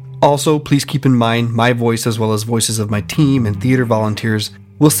pandemic. Also, please keep in mind my voice as well as voices of my team and theater volunteers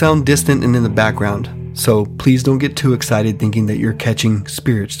will sound distant and in the background, so please don't get too excited thinking that you're catching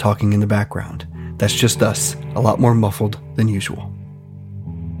spirits talking in the background. That's just us, a lot more muffled than usual.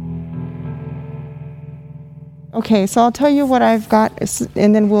 Okay, so I'll tell you what I've got,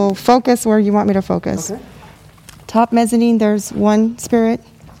 and then we'll focus where you want me to focus. Okay. Top mezzanine, there's one spirit,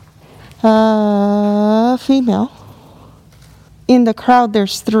 female. In the crowd,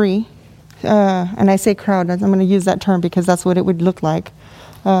 there's 3. And I say crowd, I'm going to use that term because that's what it would look like.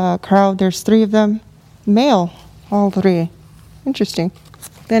 Crowd, there's 3 of them. Male, all 3. Interesting.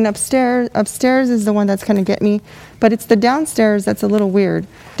 Then upstairs is the one that's going to get me. But it's the downstairs that's a little weird.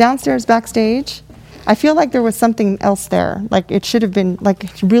 Downstairs, backstage, I feel like there was something else there. Like it should have been, like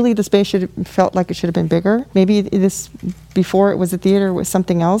really the space should have felt like it should have been bigger. Maybe this, before it was a theater, was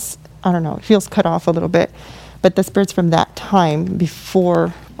something else. I don't know. It feels cut off a little bit. But the spirits from that time,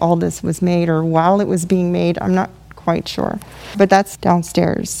 before all this was made or while it was being made, I'm not quite sure. But that's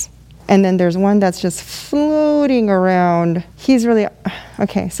downstairs. And then there's one that's just floating around. He's really,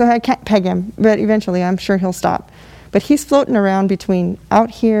 okay, so I can't peg him, but eventually I'm sure he'll stop. But he's floating around between out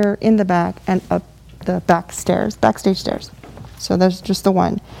here in the back and up the backstage stairs. So there's just the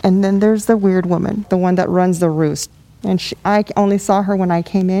one. And then there's the weird woman, the one that runs the roost. And I only saw her when I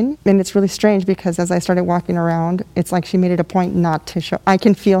came in. And it's really strange because as I started walking around, it's like she made it a point not to show. I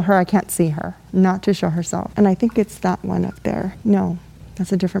can feel her, I can't see her, not to show herself. And I think it's that one up there. No,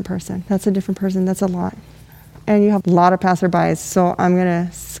 that's a different person. That's a lot. And you have a lot of passerbys, so I'm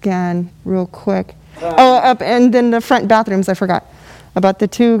gonna scan real quick. Oh, up, and then the front bathrooms, I forgot about the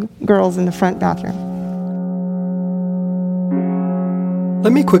 2 girls in the front bathroom.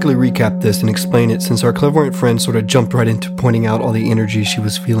 Let me quickly recap this and explain it since our clairvoyant friend sort of jumped right into pointing out all the energy she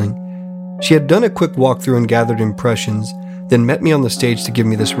was feeling. She had done a quick walkthrough and gathered impressions, then met me on the stage to give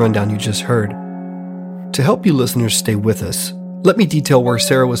me this rundown you just heard. To help you listeners stay with us, let me detail where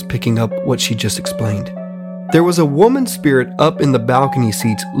Sara was picking up what she just explained. There was a woman spirit up in the balcony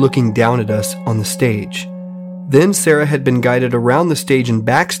seats looking down at us on the stage. Then Sara had been guided around the stage and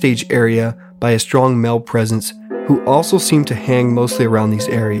backstage area by a strong male presence who also seemed to hang mostly around these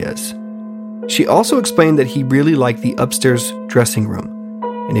areas. She also explained that he really liked the upstairs dressing room.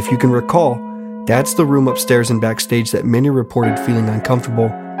 And if you can recall, that's the room upstairs and backstage that many reported feeling uncomfortable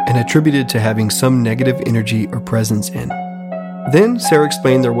and attributed to having some negative energy or presence in. Then Sara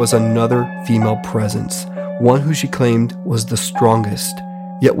explained there was another female presence, one who she claimed was the strongest,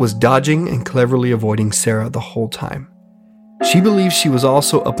 yet was dodging and cleverly avoiding Sara the whole time. She believes she was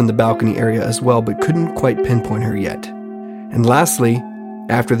also up in the balcony area as well, but couldn't quite pinpoint her yet. And lastly,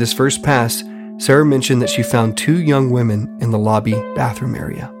 after this first pass, Sara mentioned that she found 2 young women in the lobby bathroom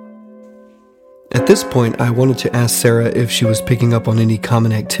area. At this point, I wanted to ask Sara if she was picking up on any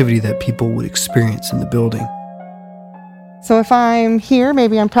common activity that people would experience in the building. So if I'm here,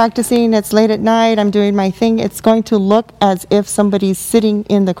 maybe I'm practicing, it's late at night, I'm doing my thing, it's going to look as if somebody's sitting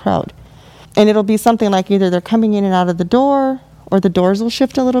in the crowd. And it'll be something like either they're coming in and out of the door, or the doors will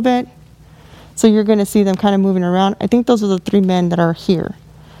shift a little bit. So you're going to see them kind of moving around. I think those are the 3 men that are here.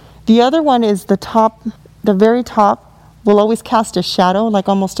 The other one is the very top will always cast a shadow, like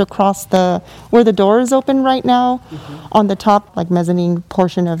almost across where the door is open right now, on the top, like mezzanine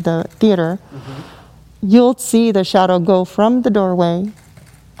portion of the theater. You'll see the shadow go from the doorway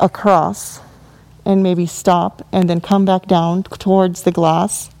across and maybe stop and then come back down towards the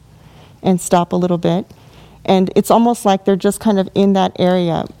glass and stop a little bit. And it's almost like they're just kind of in that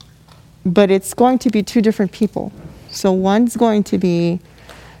area. But it's going to be 2 different people. So one's going to be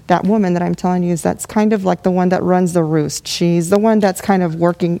that woman that I'm telling you, that's kind of like the one that runs the roost. She's the one that's kind of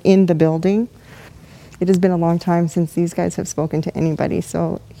working in the building. It has been a long time since these guys have spoken to anybody,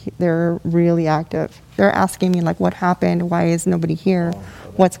 so they're really active. They're asking me, like, what happened? Why is nobody here?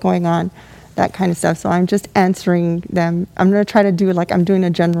 What's going on? That kind of stuff. So I'm just answering them. I'm going to try to do like I'm doing a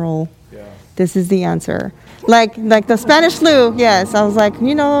general, this is the answer. Like the Spanish flu, yes. I was like,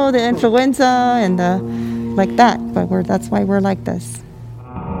 the influenza and like that. But that's why we're like this.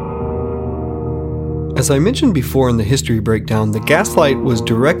 As I mentioned before in the history breakdown, the Gaslight was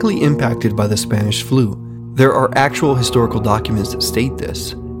directly impacted by the Spanish flu. There are actual historical documents that state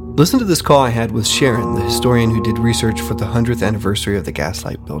this. Listen to this call I had with Sharon, the historian who did research for the 100th anniversary of the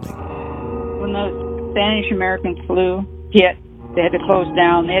Gaslight building. When the Spanish-American flu hit, they had to close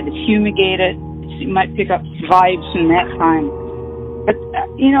down. They had to fumigate it. You might pick up vibes from that time. But,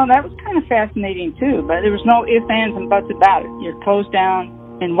 that was kind of fascinating, too. But there was no ifs, ands, and buts about it. You're closed down.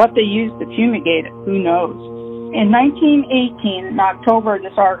 And what they used to fumigate it, who knows? In 1918, in October,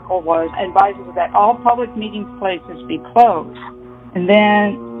 this article advises that all public meeting places be closed. And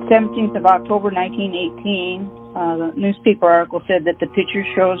then 17th of October 1918, the newspaper article said that the picture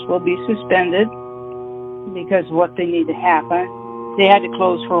shows will be suspended because of what they need to happen. They had to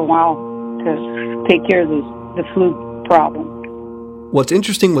close for a while to take care of the flu problem. What's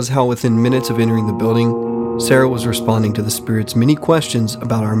interesting was how within minutes of entering the building, Sara was responding to the spirit's many questions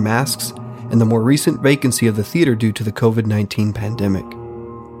about our masks and the more recent vacancy of the theater due to the COVID-19 pandemic.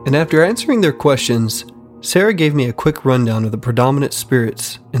 And after answering their questions, Sara gave me a quick rundown of the predominant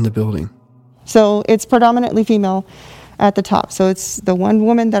spirits in the building. So it's predominantly female at the top. So it's the one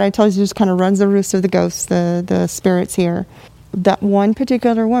woman that I told you just kind of runs the roost of the ghosts, the spirits here. That one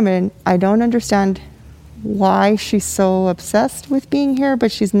particular woman, I don't understand why she's so obsessed with being here,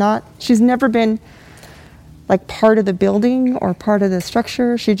 but she's never been like part of the building or part of the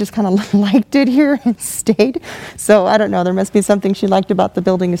structure. She just kind of liked it here and stayed. So I don't know, there must be something she liked about the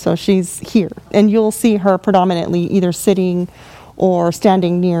building, so she's here. And you'll see her predominantly either sitting or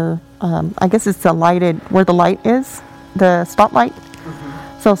standing near, I guess it's the lighted, where the light is, the spotlight.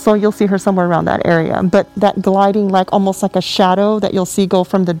 So you'll see her somewhere around that area. But that gliding, like almost like a shadow that you'll see go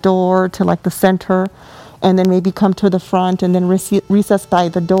from the door to like the center, and then maybe come to the front and then recess by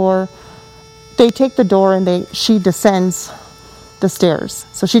the door. They take the door and she descends the stairs.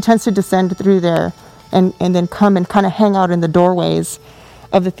 So she tends to descend through there and then come and kind of hang out in the doorways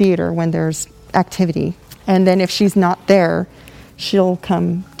of the theater when there's activity. And then if she's not there, she'll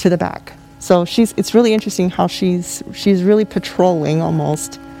come to the back. So it's really interesting how she's really patrolling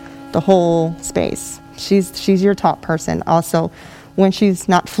almost the whole space. She's your top person. Also, when she's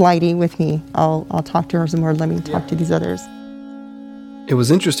not flighty with me, I'll talk to her some more. Let me talk to these others. It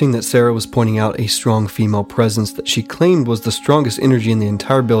was interesting that Sara was pointing out a strong female presence that she claimed was the strongest energy in the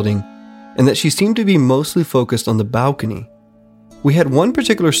entire building, and that she seemed to be mostly focused on the balcony. We had one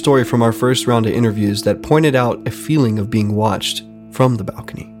particular story from our first round of interviews that pointed out a feeling of being watched from the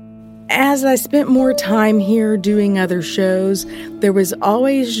balcony. As I spent more time here doing other shows, there was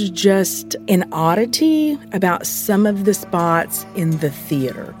always just an oddity about some of the spots in the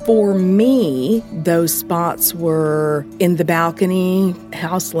theater. For me, those spots were in the balcony,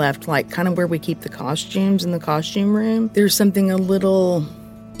 house left, like kind of where we keep the costumes in the costume room. There's something a little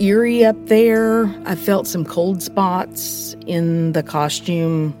eerie up there. I felt some cold spots in the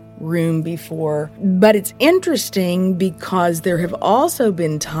costume room before. But it's interesting because there have also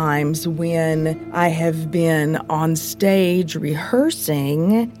been times when I have been on stage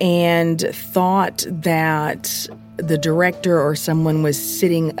rehearsing and thought that the director or someone was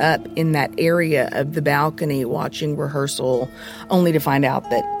sitting up in that area of the balcony watching rehearsal, only to find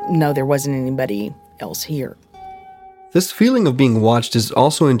out that no, there wasn't anybody else here. This feeling of being watched is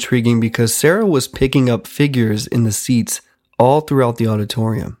also intriguing because Sara was picking up figures in the seats all throughout the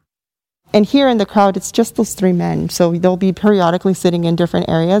auditorium. And here in the crowd, it's just those 3 men. So they'll be periodically sitting in different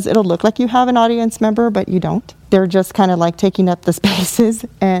areas. It'll look like you have an audience member, but you don't. They're just kind of like taking up the spaces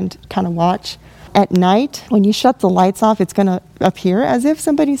and kind of watch. At night, when you shut the lights off, it's going to appear as if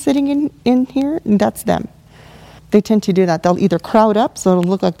somebody's sitting in here, and that's them. They tend to do that. They'll either crowd up, so it'll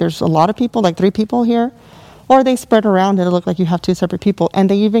look like there's a lot of people, like 3 people here, or they spread around and it'll look like you have 2 separate people, and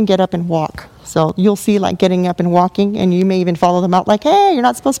they even get up and walk. So you'll see like getting up and walking, and you may even follow them out like, hey, you're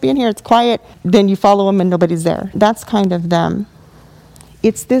not supposed to be in here, it's quiet. Then you follow them and nobody's there. That's kind of them.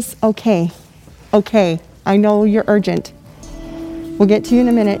 It's this, okay, I know you're urgent. We'll get to you in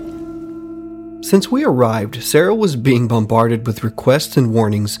a minute. Since we arrived, Sara was being bombarded with requests and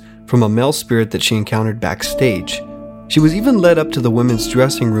warnings from a male spirit that she encountered backstage. She was even led up to the women's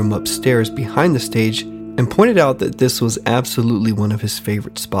dressing room upstairs behind the stage and pointed out that this was absolutely one of his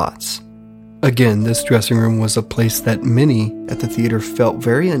favorite spots. Again, this dressing room was a place that many at the theater felt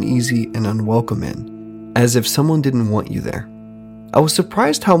very uneasy and unwelcome in, as if someone didn't want you there. I was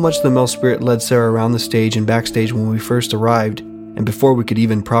surprised how much the male spirit led Sara around the stage and backstage when we first arrived, and before we could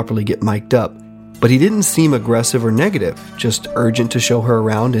even properly get mic'd up. But he didn't seem aggressive or negative, just urgent to show her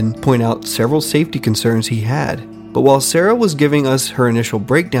around and point out several safety concerns he had. But while Sara was giving us her initial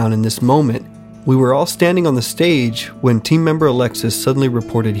breakdown in this moment, we were all standing on the stage when team member Alexis suddenly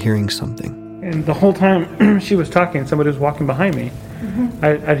reported hearing something. And the whole time she was talking, somebody was walking behind me. Mm-hmm.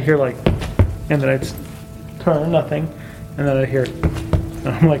 I'd hear like, and then I'd turn, nothing, and then I'd hear, and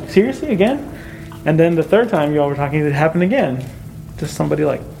I'm like, seriously, again? And then the third time you all were talking, it happened again. Just somebody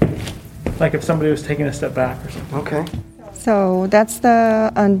like if somebody was taking a step back or something. Okay. So that's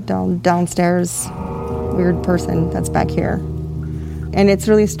the downstairs weird person that's back here. And it's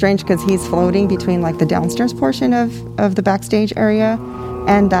really strange because he's floating between like the downstairs portion of the backstage area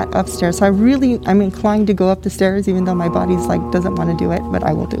and that upstairs. So I'm inclined to go up the stairs even though my body's like doesn't want to do it, but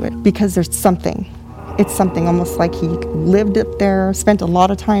I will do it because there's something. It's something almost like he lived up there, spent a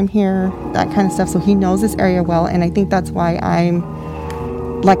lot of time here, that kind of stuff. So he knows this area well, and I think that's why I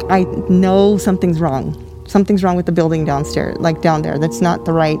know something's wrong. Something's wrong with the building downstairs, like down there. That's not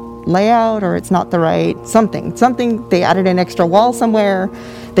the right layout, or it's not the right something. They added an extra wall somewhere.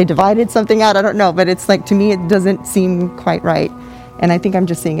 They divided something out. I don't know, but it's like, to me, it doesn't seem quite right. And I think I'm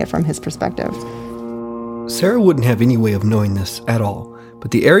just seeing it from his perspective. Sara wouldn't have any way of knowing this at all,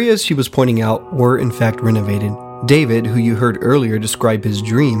 but the areas she was pointing out were in fact renovated. David, who you heard earlier describe his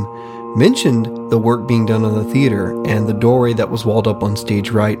dream, mentioned the work being done on the theater and the doorway that was walled up on stage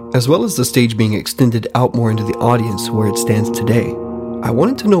right, as well as the stage being extended out more into the audience where it stands today. I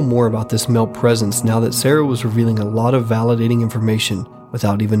wanted to know more about this male presence now that Sara was revealing a lot of validating information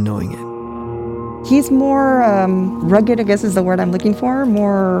without even knowing it. He's more rugged, I guess is the word I'm looking for.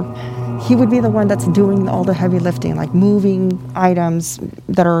 He would be the one that's doing all the heavy lifting, like moving items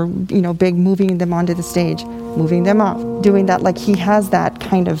that are, big, moving them onto the stage, moving them off, doing that. Like he has that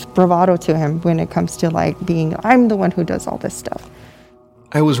kind of bravado to him when it comes to like being, I'm the one who does all this stuff.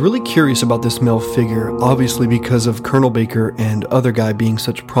 I was really curious about this male figure, obviously because of Colonel Baker and other guy being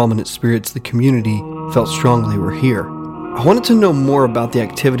such prominent spirits the community felt strongly were here. I wanted to know more about the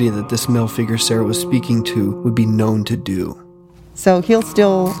activity that this male figure Sara was speaking to would be known to do. So he'll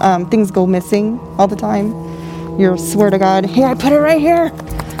still, things go missing all the time. You swear to God, hey, I put it right here,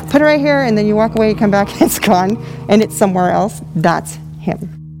 and then you walk away, you come back, and it's gone, and it's somewhere else. That's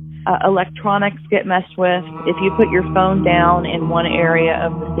him. Electronics get messed with. If you put your phone down in one area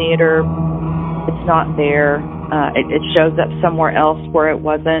of the theater, it's not there. It shows up somewhere else where it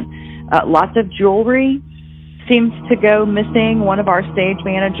wasn't. Lots of jewelry seems to go missing. One of our stage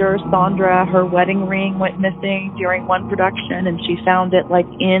managers, Sandra, her wedding ring went missing during one production, and she found it like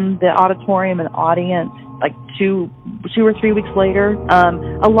in the auditorium and audience like two or 3 weeks later.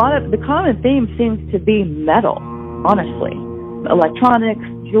 A lot of the common theme seems to be metal, honestly. Electronics,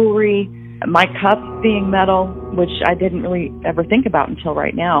 jewelry, my cups being metal, which I didn't really ever think about until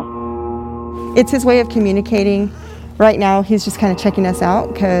right now. It's his way of communicating. Right now, he's just kind of checking us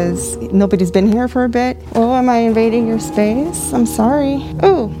out because nobody's been here for a bit. Oh, am I invading your space? I'm sorry.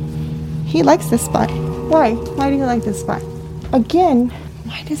 Oh, he likes this spot. Why? Why do you like this spot? Again,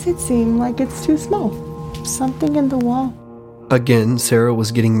 why does it seem like it's too small? Something in the wall. Again, Sara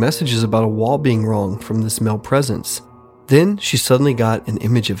was getting messages about a wall being wrong from this male presence. Then she suddenly got an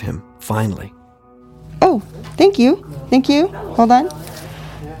image of him, finally. Oh, thank you. Hold on.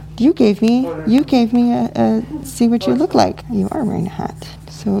 You gave me a see what you look like. You are wearing a hat.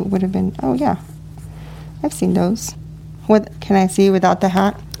 So it would have been, oh yeah. I've seen those. What can I see without the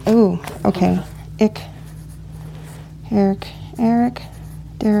hat? Oh, okay. Eric,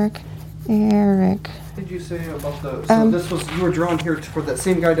 Derek, Eric. What did you say about the, so this was, you were drawn here for that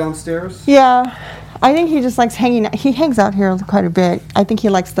same guy downstairs? Yeah. I think he just likes hanging out. He hangs out here quite a bit. I think he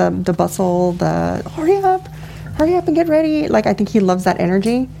likes the bustle, the hurry up and get ready. Like, I think he loves that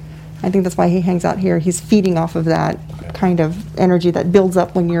energy. I think that's why he hangs out here. He's feeding off of that kind of energy that builds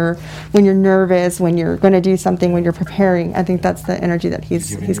up when you're nervous, when you're going to do something, when you're preparing. I think that's the energy that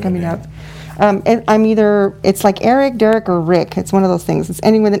he's coming up. And I'm either, it's like Eric, Derek, or Rick. It's one of those things. It's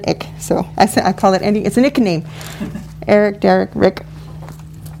ending with an ick. So I call it ending. It's a nickname. Eric, Derek, Rick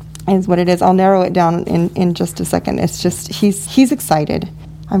is what it is. I'll narrow it down in just a second. It's just, he's excited.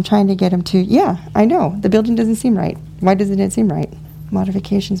 I'm trying to get him to, yeah, I know. The building doesn't seem right. Why doesn't it seem right?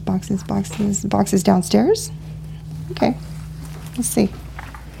 Modifications, boxes downstairs? Okay. Let's see.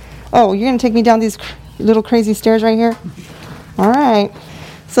 Oh, you're going to take me down these little crazy stairs right here? All right.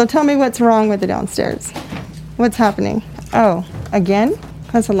 So tell me what's wrong with the downstairs. What's happening? Oh, again?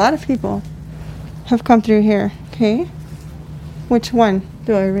 Because a lot of people have come through here. Okay. Which one?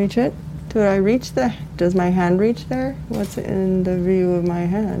 Do I reach it? Does my hand reach there? What's in the view of my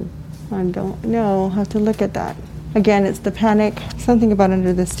hand? I don't know. I'll have to look at that. Again, it's the panic. Something about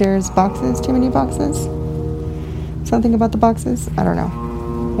under the stairs. Boxes? Too many boxes? Something about the boxes? I don't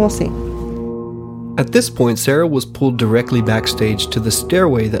know. We'll see. At this point, Sara was pulled directly backstage to the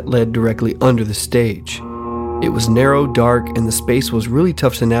stairway that led directly under the stage. It was narrow, dark, and the space was really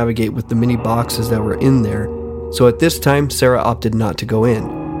tough to navigate with the many boxes that were in there, so at this time, Sara opted not to go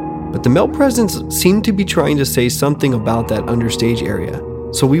in. But the male presence seemed to be trying to say something about that understage area,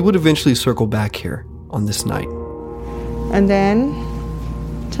 so we would eventually circle back here on this night. And then,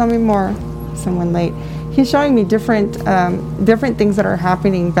 tell me more. Someone late. He's showing me different things that are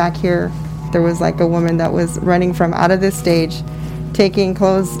happening back here. There was like a woman that was running from out of this stage, taking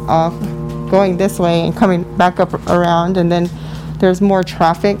clothes off, going this way and coming back up around, and then there's more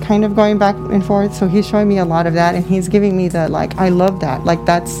traffic kind of going back and forth. So he's showing me a lot of that, and he's giving me the, like, I love that. Like,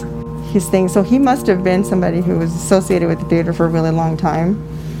 that's his thing. So he must have been somebody who was associated with the theater for a really long time,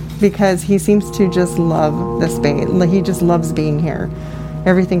 because he seems to just love the space. He just loves being here.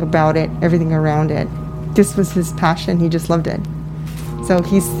 Everything about it, everything around it. This was his passion. He just loved it. So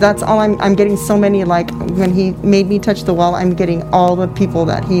that's all I'm getting. So many, like, when he made me touch the wall, I'm getting all the people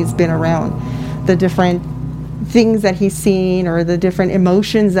that he's been around, the different things that he's seen, or the different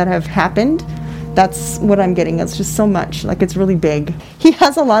emotions that have happened. That's what I'm getting. It's just so much. Like, it's really big. He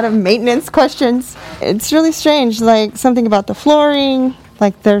has a lot of maintenance questions. It's really strange, like something about the flooring,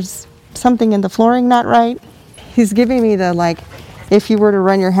 like there's something in the flooring not right. He's giving me the, like, if you were to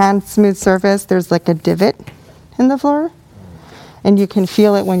run your hand smooth surface, there's like a divot in the floor. And you can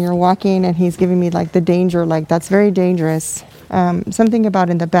feel it when you're walking, and he's giving me like the danger, like that's very dangerous. Something about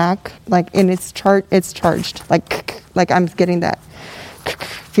in the back, like in it's charged, like I'm getting that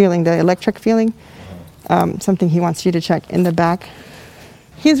feeling, the electric feeling. Something he wants you to check in the back.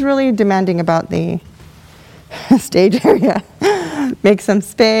 He's really demanding about the stage area. Make some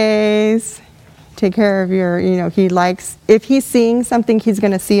space, take care of your, he likes, if he's seeing something, he's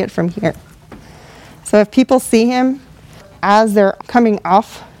going to see it from here. So if people see him, as they're coming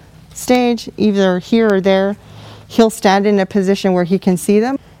off stage, either here or there, he'll stand in a position where he can see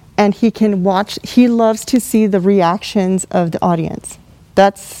them, and he can watch. He loves to see the reactions of the audience.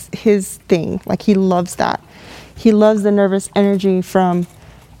 That's his thing. Like, he loves that. He loves the nervous energy from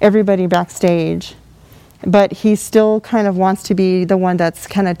everybody backstage, but he still kind of wants to be the one that's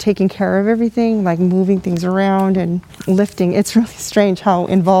kind of taking care of everything, like moving things around and lifting. It's really strange how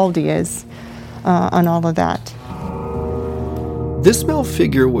involved he is on all of that. This male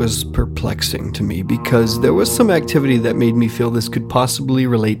figure was perplexing to me because there was some activity that made me feel this could possibly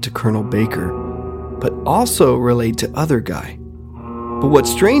relate to Colonel Baker, but also relate to other guy. But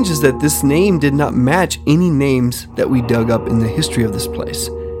what's strange is that this name did not match any names that we dug up in the history of this place.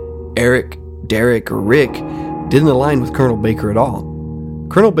 Eric, Derek, or Rick didn't align with Colonel Baker at all.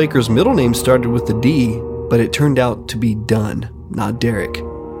 Colonel Baker's middle name started with the D, but it turned out to be Dunn, not Derek.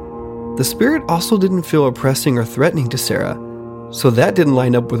 The spirit also didn't feel oppressing or threatening to Sara, so that didn't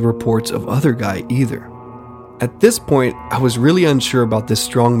line up with reports of other guy either. At this point, I was really unsure about this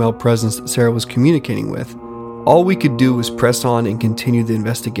strong male presence that Sara was communicating with. All we could do was press on and continue the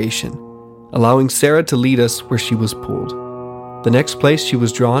investigation, allowing Sara to lead us where she was pulled. The next place she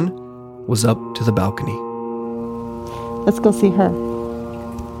was drawn was up to the balcony. Let's go see her.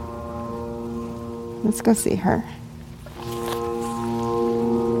 Let's go see her.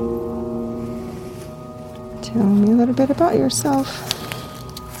 Tell me a little bit about yourself.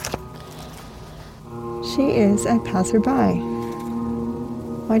 She is a passerby.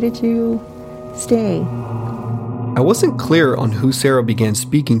 Why did you stay? I wasn't clear on who Sara began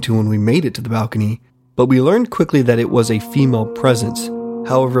speaking to when we made it to the balcony, but we learned quickly that it was a female presence.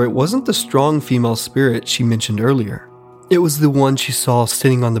 However, it wasn't the strong female spirit she mentioned earlier. It was the one she saw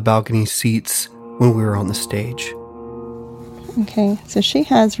sitting on the balcony seats when we were on the stage. Okay, so she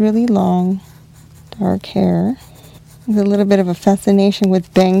has really long, dark hair. There's a little bit of a fascination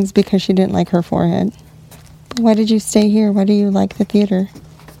with bangs because she didn't like her forehead. But why did you stay here? Why do you like the theater?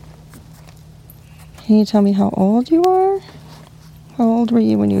 Can you tell me how old you are? How old were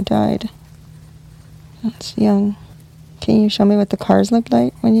you when you died? That's young. Can you show me what the cars looked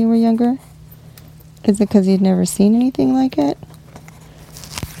like when you were younger? Is it because you'd never seen anything like it?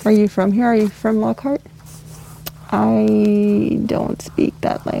 Are you from here? Are you from Lockhart? I don't speak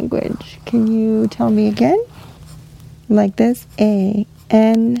that language. Can you tell me again? Like this? A-N-N-A?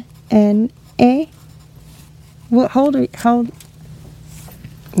 What, how old are you?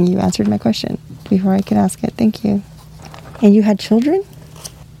 You answered my question before I could ask it. Thank you. And you had children?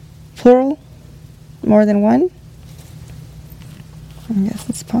 Plural? More than one? I guess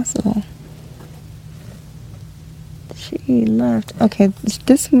it's possible. She left. Okay,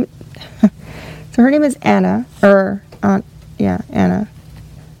 this... So her name is Anna, Anna.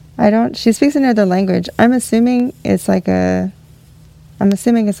 She speaks another language. I'm assuming it's like a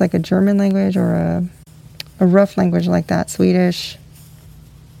German language or a rough language like that, Swedish.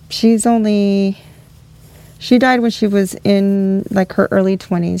 She died when she was in like her early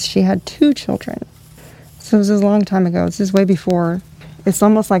 20s. She had 2 children. So this was a long time ago. This is way before. It's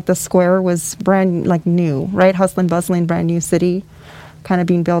almost like the square was brand like new, right? Hustling, bustling, brand new city, kind of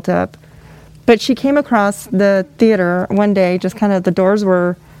being built up. But she came across the theater one day, just kind of the doors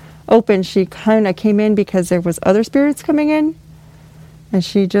were open. She kind of came in because there was other spirits coming in. And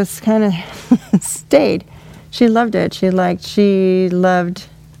she just kind of stayed. She loved it.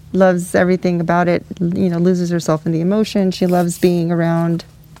 Loves everything about it, loses herself in the emotion. She loves being around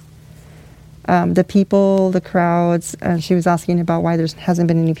the people, the crowds. She was asking about why there hasn't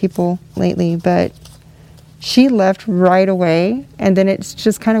been any people lately, but she left right away, and then it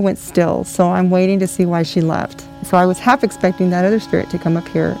just kind of went still. So I'm waiting to see why she left. So I was half expecting that other spirit to come up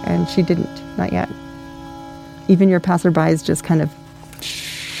here, and she didn't, not yet. Even your passerbys just kind of...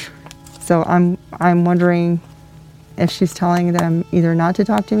 So I'm wondering if she's telling them either not to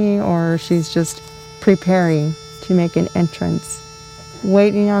talk to me or she's just preparing to make an entrance.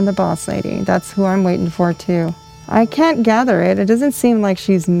 Waiting on the boss lady. That's who I'm waiting for too. I can't gather it. It doesn't seem like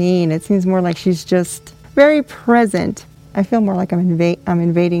she's mean. It seems more like she's just very present. I feel more like I'm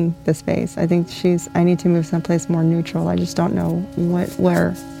invading the space. I think I need to move someplace more neutral. I just don't know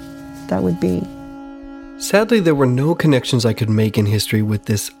where that would be. Sadly, there were no connections I could make in history with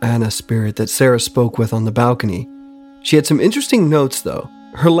this Anna spirit that Sara spoke with on the balcony. She had some interesting notes, though.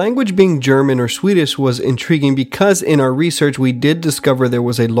 Her language being German or Swedish was intriguing because in our research we did discover there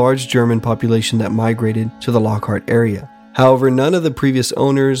was a large German population that migrated to the Lockhart area. However, none of the previous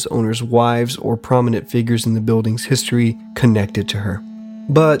owners' wives, or prominent figures in the building's history connected to her.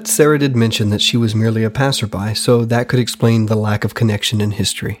 But Sara did mention that she was merely a passerby, so that could explain the lack of connection in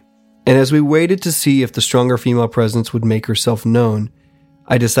history. And as we waited to see if the stronger female presence would make herself known,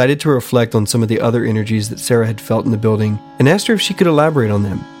 I decided to reflect on some of the other energies that Sara had felt in the building and asked her if she could elaborate on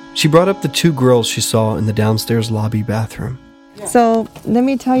them. She brought up the 2 girls she saw in the downstairs lobby bathroom. So let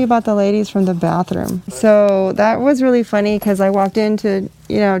me tell you about the ladies from the bathroom. So that was really funny because I walked in to,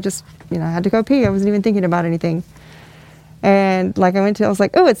 I had to go pee. I wasn't even thinking about anything. And I was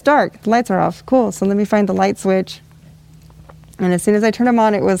like, oh, it's dark. The lights are off. Cool. So let me find the light switch. And as soon as I turned them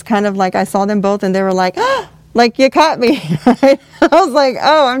on, it was kind of like I saw them both and they were like, ah! Like, you caught me. I was like,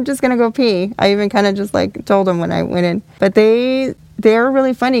 oh, I'm just going to go pee. I even kind of just told them when I went in. But they're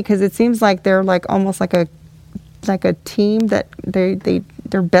really funny because it seems like they're almost like a team that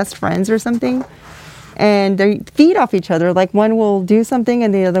they're best friends or something. And they feed off each other. Like, one will do something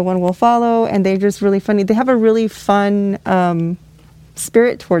and the other one will follow. And they're just really funny. They have a really fun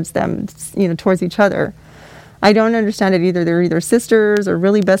spirit towards them, towards each other. I don't understand it either. They're either sisters or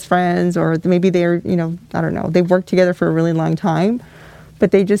really best friends, or maybe they're, I don't know. They've worked together for a really long time, but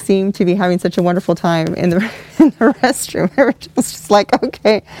they just seem to be having such a wonderful time in the restroom. They were just like,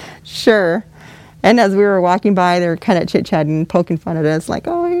 okay, sure. And as we were walking by, they were kind of chit-chatting, poking fun at us, like,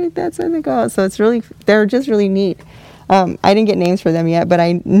 oh, that's where they go. So they're just really neat. I didn't get names for them yet, but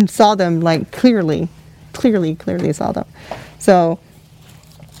I saw them clearly saw them. So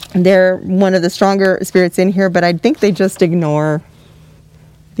they're one of the stronger spirits in here, but I think they just ignore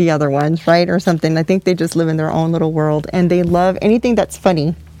the other ones, right? Or something. I think they just live in their own little world, and they love anything that's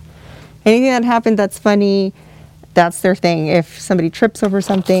funny. Anything that happened that's funny, that's their thing. If somebody trips over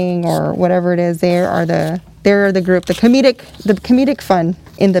something or whatever it is, they're the group, the comedic fun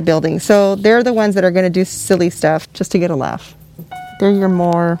in the building. So they're the ones that are going to do silly stuff just to get a laugh. They're your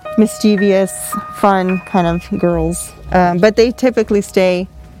more mischievous, fun kind of girls. But they typically stay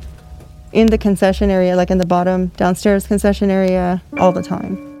in the concession area, like in the bottom downstairs concession area, all the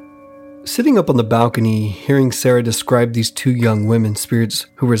time. Sitting up on the balcony, hearing Sara describe these two young women spirits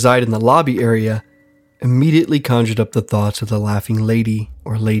who reside in the lobby area immediately conjured up the thoughts of the laughing lady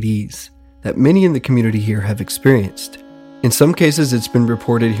or ladies that many in the community here have experienced. In some cases, it's been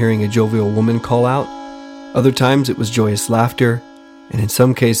reported hearing a jovial woman call out. Other times, it was joyous laughter. And in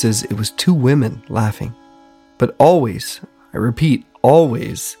some cases, it was two women laughing. But always, I repeat,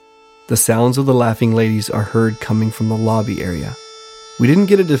 always, the sounds of the laughing ladies are heard coming from the lobby area. We didn't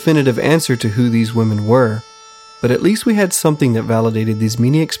get a definitive answer to who these women were, but at least we had something that validated these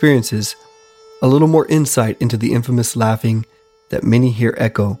many experiences, a little more insight into the infamous laughing that many hear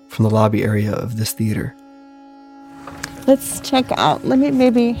echo from the lobby area of this theater. Let's check out. Let me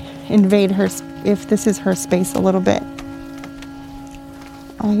maybe invade her, if this is her space a little bit.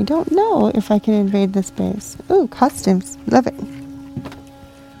 I don't know if I can invade the space. Ooh, costumes. Love it.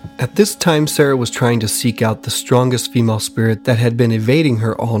 At this time, Sara was trying to seek out the strongest female spirit that had been evading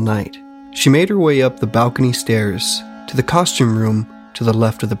her all night. She made her way up the balcony stairs to the costume room to the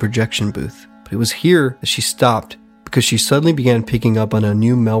left of the projection booth. But it was here that she stopped because she suddenly began picking up on a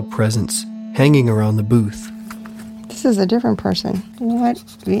new male presence hanging around the booth. This is a different person. What?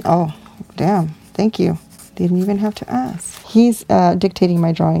 Oh, damn. Thank you. Didn't even have to ask. He's dictating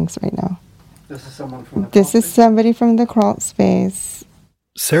my drawings right now. This is someone from the This is somebody from the crawl space.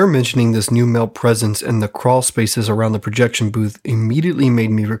 Sara mentioning this new male presence and the crawl spaces around the projection booth immediately made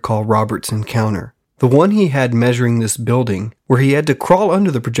me recall Robert's encounter. The one he had measuring this building, where he had to crawl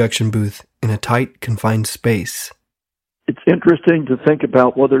under the projection booth in a tight, confined space. It's interesting to think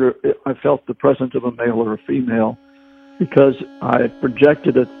about whether I felt the presence of a male or a female, because I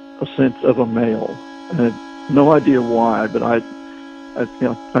projected a sense of a male. I had no idea why, but I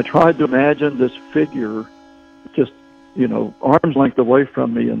tried to imagine this figure just, arm's length away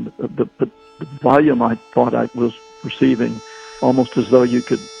from me, and the volume I thought I was receiving, almost as though you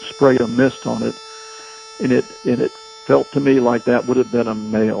could spray a mist on it, and it felt to me like that would have been a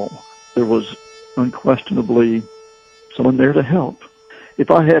male. There was unquestionably someone there to help. If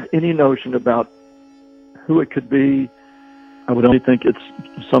I had any notion about who it could be, I would only think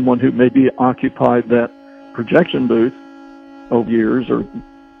it's someone who maybe occupied that projection booth over years or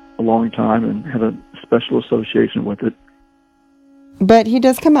a long time and had a special association with it. But he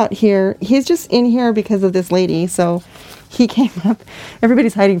does come out here. He's just in here because of this lady, so he came up.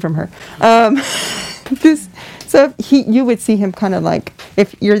 Everybody's hiding from her. You would see him kind of like,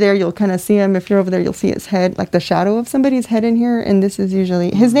 if you're there, you'll kind of see him. If you're over there, you'll see his head, like the shadow of somebody's head in here. And this is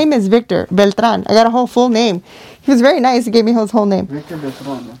usually, his name is Victor Beltran. I got a whole full name. He was very nice. He gave me his whole name. Victor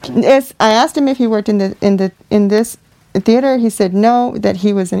Beltran. Okay. Yes, I asked him if he worked in this theater. He said no, that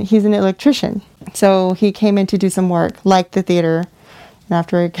he's an electrician. So he came in to do some work, like the theater. And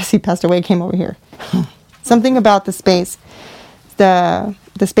after, I guess he passed away, came over here. Something about the space, the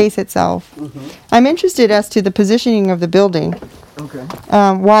space itself. Mm-hmm. I'm interested as to the positioning of the building. Okay.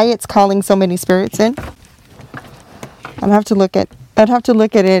 Why it's calling so many spirits in. I'd have to look at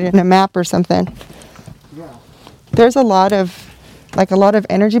it in a map or something. Yeah. There's a lot of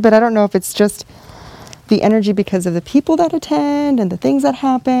energy, but I don't know if it's just the energy because of the people that attend and the things that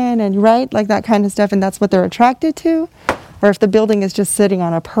happen and like that kind of stuff, and that's what they're attracted to, or if the building is just sitting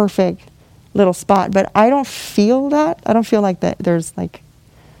on a perfect little spot. But I don't feel that. I don't feel like that there's like,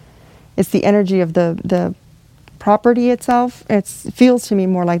 it's the energy of the property itself. It feels to me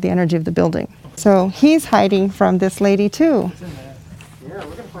more like the energy of the building. So he's hiding from this lady too. Yeah,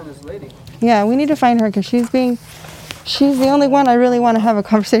 we're gonna find this lady. Yeah, we need to find her because she's the only one I really want to have a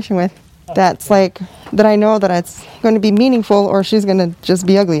conversation with. That's like, that I know that it's going to be meaningful, or she's going to just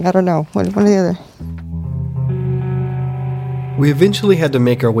be ugly. I don't know. One or the other. We eventually had to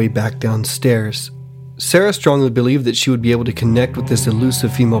make our way back downstairs. Sara strongly believed that she would be able to connect with this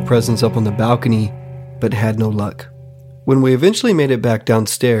elusive female presence up on the balcony, but had no luck. When we eventually made it back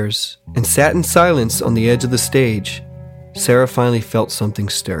downstairs and sat in silence on the edge of the stage, Sara finally felt something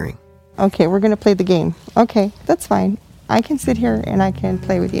stirring. Okay, we're going to play the game. Okay, that's fine. I can sit here and I can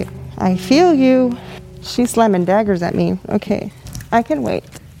play with you. I feel you. She's slamming daggers at me. Okay, I can wait.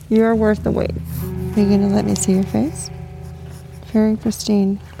 You're worth the wait. Are you going to let me see your face? Very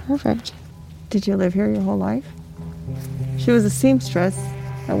pristine. Perfect. Did you live here your whole life? She was a seamstress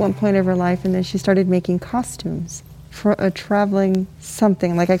at one point of her life, and then she started making costumes for a traveling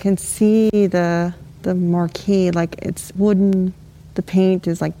something. Like I can see the marquee, like it's wooden. The paint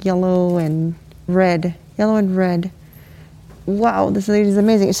is like yellow and red. Wow, this lady's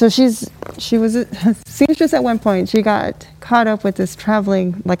amazing. So she was a seamstress at one point. She got caught up with this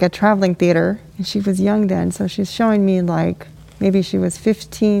traveling theater, and she was young then. So she's showing me like maybe she was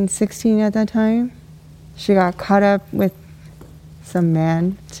 15, 16 at that time. She got caught up with some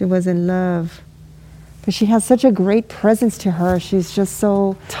man. She was in love. But she has such a great presence to her. She's just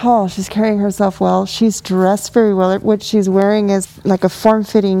so tall. She's carrying herself well. She's dressed very well. What she's wearing is like a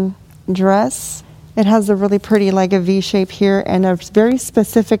form-fitting dress. It has a really pretty, like a V shape here, and a very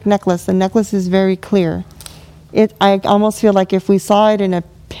specific necklace. The necklace is very clear. I almost feel like if we saw it in a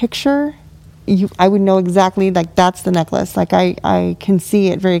picture, I would know exactly, like, that's the necklace. Like, I can see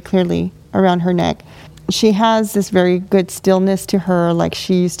it very clearly around her neck. She has this very good stillness to her, like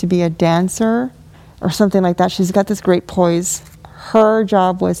she used to be a dancer or something like that. She's got this great poise. Her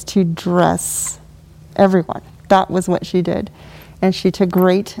job was to dress everyone. That was what she did. And she took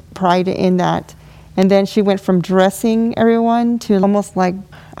great pride in that. And then she went from dressing everyone to almost like,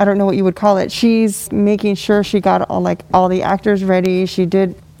 I don't know what you would call it. She's making sure she got all the actors ready. She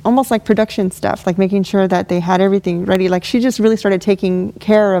did almost like production stuff, like making sure that they had everything ready. Like she just really started taking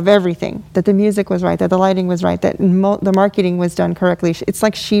care of everything, that the music was right, that the lighting was right, that the marketing was done correctly. It's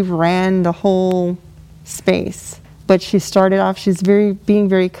like she ran the whole space. But she started off, being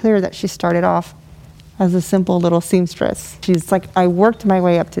very clear that she started off as a simple little seamstress. She's like, I worked my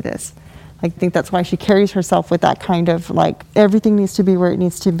way up to this. I think that's why she carries herself with that kind of like, everything needs to be where it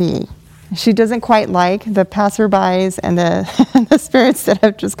needs to be. She doesn't quite like the passerbys and the spirits that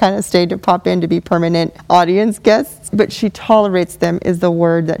have just kind of stayed to pop in to be permanent audience guests, but she tolerates them is the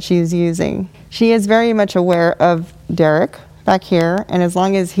word that she's using. She is very much aware of Derek back here, and as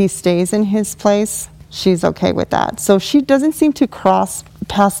long as he stays in his place, she's okay with that. So she doesn't seem to cross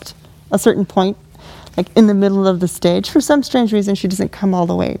past a certain point, like in the middle of the stage. For some strange reason, she doesn't come all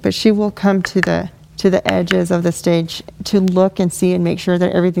the way, but she will come to the edges of the stage to look and see and make sure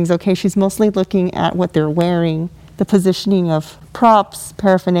that everything's okay. She's mostly looking at what they're wearing, the positioning of props,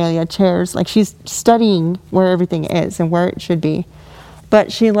 paraphernalia, chairs. Like she's studying where everything is and where it should be.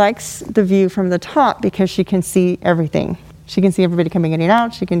 But she likes the view from the top because she can see everything. She can see everybody coming in and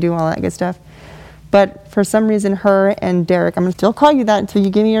out. She can do all that good stuff. But for some reason, her and Derek, I'm going to still call you that until you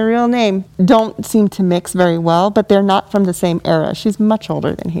give me your real name, don't seem to mix very well, but they're not from the same era. She's much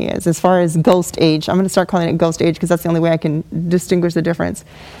older than he is as far as ghost age. I'm going to start calling it ghost age because that's the only way I can distinguish the difference.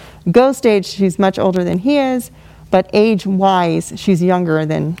 Ghost age, she's much older than he is, but age-wise, she's younger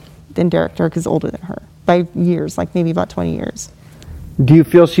than Derek. Derek is older than her by years, like maybe about 20 years. Do you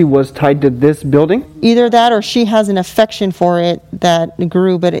feel she was tied to this building? Either that or she has an affection for it that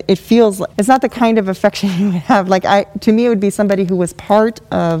grew, but it feels like it's not the kind of affection you would have. Like to me, it would be somebody who was part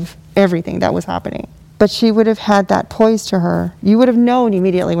of everything that was happening. But she would have had that poise to her. You would have known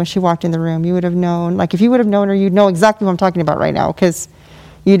immediately when she walked in the room. You would have known, like if you would have known her, you'd know exactly what I'm talking about right now, because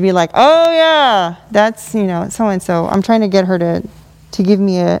you'd be like, oh yeah, that's, so-and-so. I'm trying to get her to give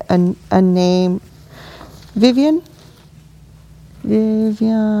me a name. Viviana?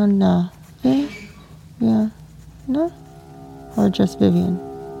 Or just Vivian?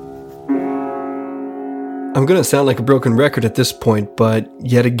 I'm going to sound like a broken record at this point, but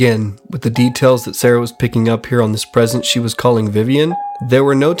yet again, with the details that Sara was picking up here on this present she was calling Vivian, there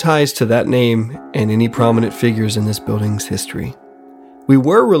were no ties to that name and any prominent figures in this building's history. We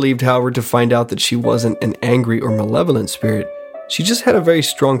were relieved, however, to find out that she wasn't an angry or malevolent spirit. She just had a very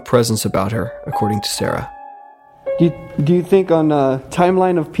strong presence about her, according to Sara. Do you think on a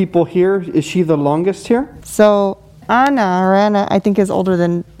timeline of people here, is she the longest here? So Anna, I think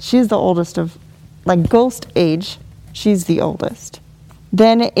she's the oldest of, like ghost age, she's the oldest.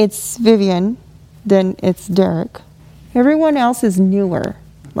 Then it's Vivian, then it's Derek. Everyone else is newer,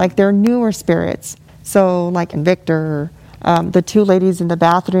 like they're newer spirits. So like in Victor, the two ladies in the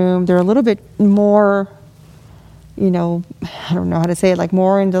bathroom, they're a little bit more, I don't know how to say it, like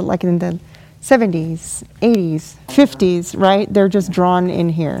more in the 70s, 80s, 50s, right? They're just drawn in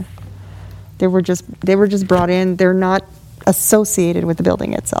here. They were just brought in. They're not associated with the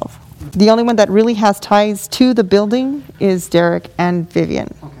building itself. The only one that really has ties to the building is Derek and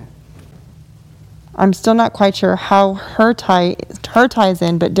Vivian. Okay. I'm still not quite sure how her ties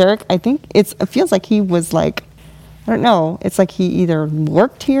in, but Derek, I think it feels like he was like, I don't know. It's like he either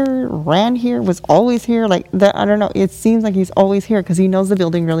worked here, ran here, was always here. Like that. I don't know. It seems like he's always here because he knows the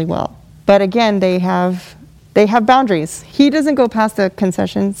building really well. But again, they have boundaries. He doesn't go past the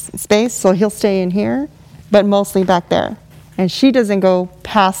concession space, so he'll stay in here, but mostly back there. And she doesn't go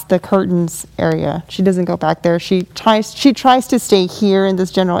past the curtains area. She doesn't go back there. She tries to stay here in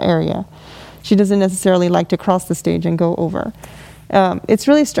this general area. She doesn't necessarily like to cross the stage and go over. It's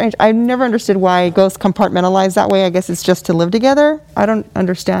really strange. I've never understood why ghosts compartmentalize that way. I guess it's just to live together. I don't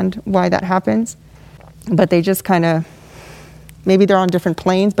understand why that happens. But they just kind of, maybe they're on different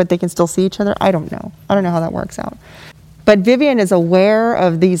planes, but they can still see each other. I don't know how that works out. But Vivian is aware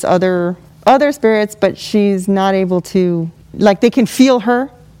of these other spirits, but she's not able to, like, they can feel her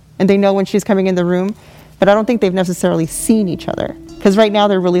and they know when she's coming in the room, but I don't think they've necessarily seen each other. Because right now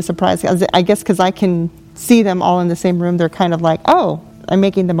they're really surprised. I guess because I can see them all in the same room, they're kind of like, oh, I'm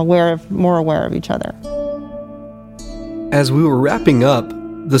making them more aware of each other. As we were wrapping up,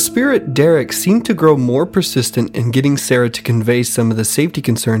 the spirit Derek seemed to grow more persistent in getting Sara to convey some of the safety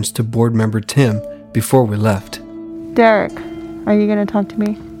concerns to board member Tim before we left. Derek, are you going to talk to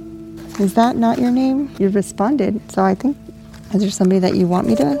me? Is that not your name? You've responded, so I think, is there somebody that you want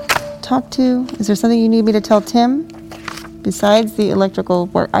me to talk to? Is there something you need me to tell Tim besides the electrical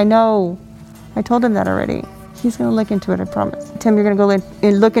work? I know. I told him that already. He's going to look into it, I promise. Tim, you're going to go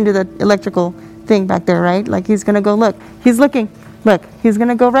and look into the electrical thing back there, right? Like, he's going to go look. He's looking. Look, he's going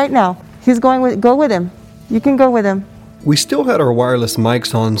to go right now. He's going go with him. You can go with him. We still had our wireless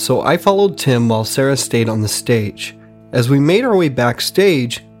mics on, so I followed Tim while Sara stayed on the stage. As we made our way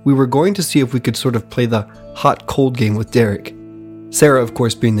backstage, we were going to see if we could sort of play the hot-cold game with Derek. Sara, of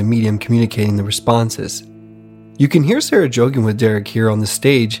course, being the medium communicating the responses. You can hear Sara joking with Derek here on the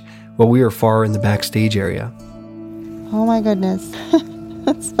stage while we are far in the backstage area. Oh my goodness.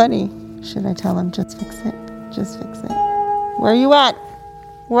 That's funny. Should I tell him, just fix it? Just fix it. Where are you at?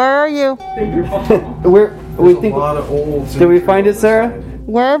 Where are you? Did we find it, Sara?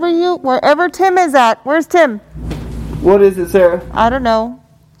 Wherever Tim is at. Where's Tim? What is it, Sara? I don't know.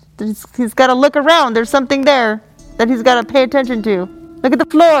 He's got to look around. There's something there that he's got to pay attention to. Look at the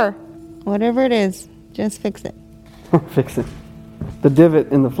floor. Whatever it is, just fix it. Fix it. The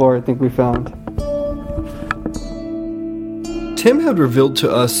divot in the floor, I think we found. Tim had revealed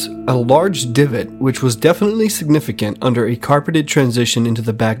to us a large divot, which was definitely significant under a carpeted transition into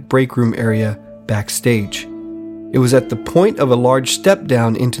the back break room area backstage. It was at the point of a large step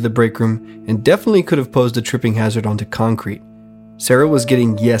down into the break room and definitely could have posed a tripping hazard onto concrete. Sara was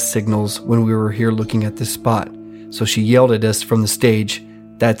getting yes signals when we were here looking at this spot, so she yelled at us from the stage,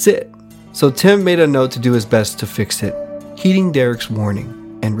 "That's it." So Tim made a note to do his best to fix it, heeding Derek's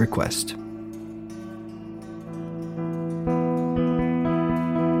warning and request.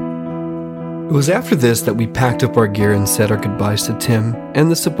 It was after this that we packed up our gear and said our goodbyes to Tim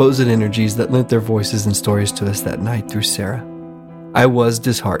and the supposed energies that lent their voices and stories to us that night through Sara. I was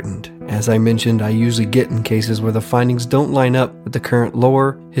disheartened. As I mentioned, I usually get in cases where the findings don't line up with the current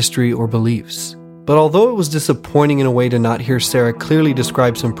lore, history, or beliefs. But although it was disappointing in a way to not hear Sara clearly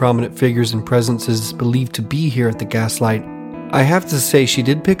describe some prominent figures and presences believed to be here at the Gaslight, I have to say she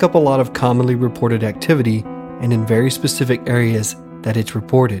did pick up a lot of commonly reported activity and in very specific areas that it's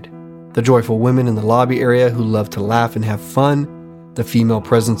reported. The joyful women in the lobby area who love to laugh and have fun, the female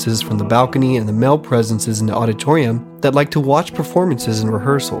presences from the balcony and the male presences in the auditorium that like to watch performances and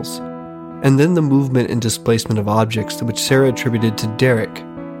rehearsals, and then the movement and displacement of objects to which Sara attributed to Derek.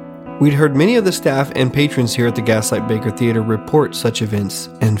 We'd heard many of the staff and patrons here at the Gaslight Baker Theater report such events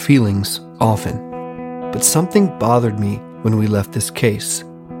and feelings often. But something bothered me when we left this case.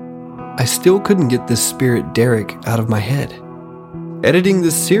 I still couldn't get this spirit Derek out of my head. Editing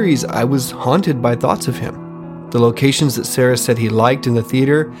this series, I was haunted by thoughts of him. The locations that Sara said he liked in the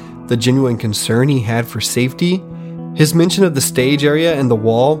theater, the genuine concern he had for safety, his mention of the stage area and the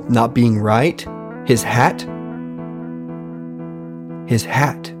wall not being right, his hat.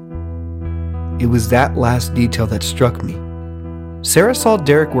 It was that last detail that struck me. Sara saw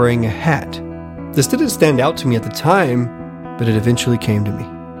Derek wearing a hat. This didn't stand out to me at the time, but it eventually came to me.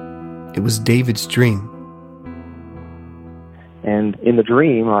 It was David's dream. And in the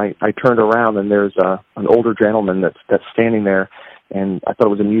dream, I turned around and there's an older gentleman that's standing there, and I thought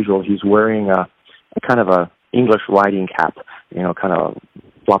it was unusual. He's wearing a kind of a English riding cap, kind of a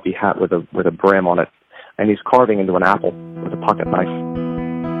floppy hat with a brim on it, and he's carving into an apple with a pocket knife.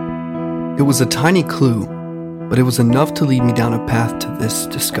 It was a tiny clue, but it was enough to lead me down a path to this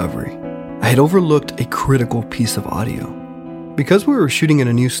discovery. I had overlooked a critical piece of audio. Because we were shooting in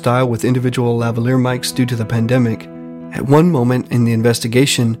a new style with individual lavalier mics due to the pandemic, at one moment in the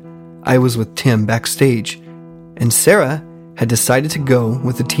investigation, I was with Tim backstage, and Sara had decided to go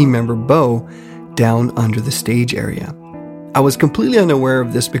with the team member Bo down under the stage area. I was completely unaware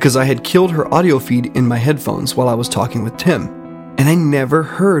of this because I had killed her audio feed in my headphones while I was talking with Tim, and I never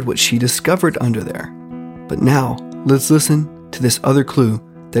heard what she discovered under there. But now, let's listen to this other clue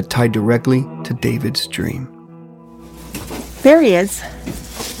that tied directly to David's dream. There he is.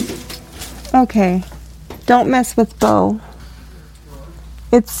 Okay. Don't mess with Bo.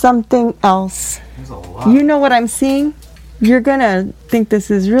 It's something else. You know what I'm seeing? You're gonna think this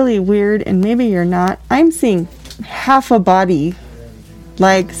is really weird, and maybe you're not. I'm seeing half a body,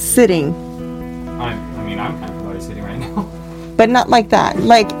 like sitting. I'm half a body sitting right now. but not like that.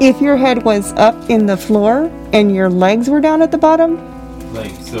 Like if your head was up in the floor and your legs were down at the bottom.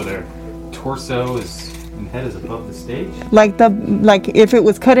 Like, so their torso and head is above the stage? Like if it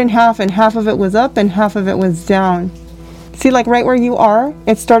was cut in half and half of it was up and half of it was down. See, like right where you are,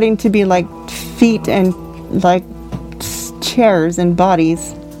 it's starting to be like feet and like chairs and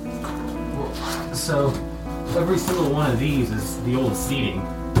bodies. So every single one of these is the old seating.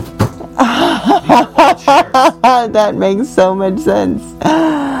 That makes so much sense.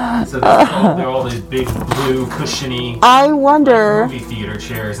 So they're all these big blue cushiony. I wonder. Like, movie theater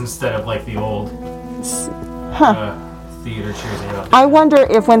chairs instead of like the old theater chairs they have. I wonder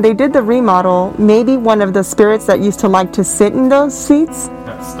if when they did the remodel, maybe one of the spirits that used to like to sit in those seats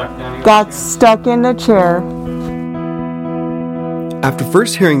got stuck in the chair. After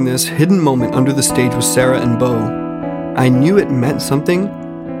first hearing this hidden moment under the stage with Sara and Bo, I knew it meant something,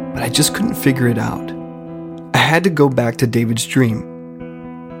 but I just couldn't figure it out. I had to go back to David's dream,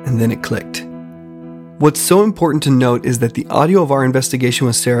 and then it clicked. What's so important to note is that the audio of our investigation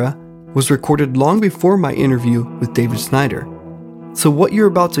with Sara was recorded long before my interview with David Snyder. So what you're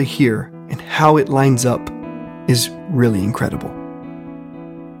about to hear and how it lines up is really incredible.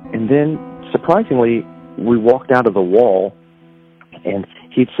 And then, surprisingly, we walked out of the wall, and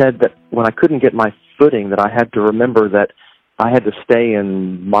he'd said that when I couldn't get my footing, that I had to remember that I had to stay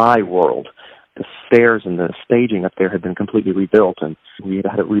in my world. The stairs and the staging up there had been completely rebuilt, and we had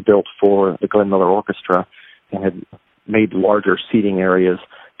had it rebuilt for the Glenn Miller Orchestra and had made larger seating areas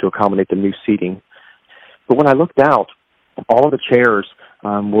to accommodate the new seating. But when I looked out, all of the chairs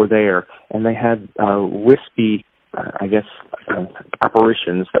were there, and they had wispy,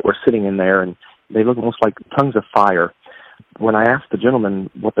 apparitions that were sitting in there, and they looked almost like tongues of fire. When I asked the gentleman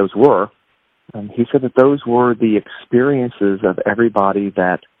what those were, he said that those were the experiences of everybody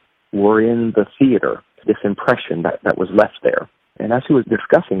that were in the theater, this impression that was left there. And as he was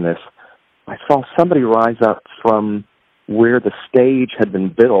discussing this, I saw somebody rise up from where the stage had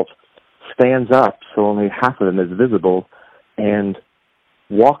been built, stands up so only half of them is visible, and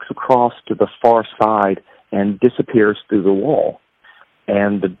walks across to the far side and disappears through the wall.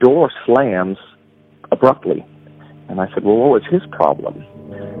 And the door slams abruptly. And I said, well, what was his problem?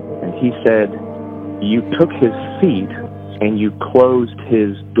 And he said, you took his seat and you closed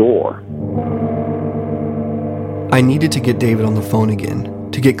his door. I needed to get David on the phone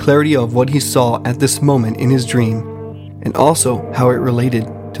again to get clarity of what he saw at this moment in his dream, and also how it related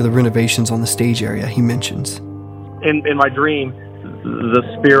to the renovations on the stage area he mentions. In my dream, the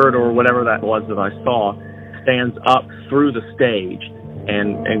spirit or whatever that was that I saw stands up through the stage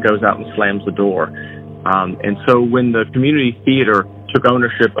and goes out and slams the door. And so when the community theater took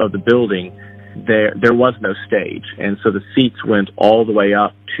ownership of the building, there was no stage. And so the seats went all the way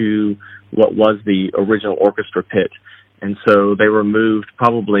up to what was the original orchestra pit. And so they removed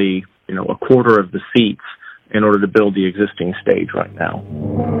probably, a quarter of the seats in order to build the existing stage right now.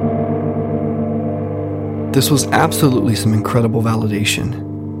 This was absolutely some incredible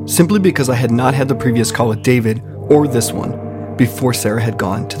validation, simply because I had not had the previous call with David or this one before Sara had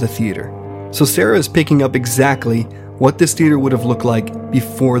gone to the theater. So Sara is picking up exactly what this theater would have looked like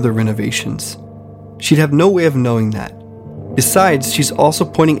before the renovations. She'd have no way of knowing that. Besides, she's also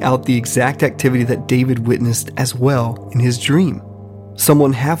pointing out the exact activity that David witnessed as well in his dream.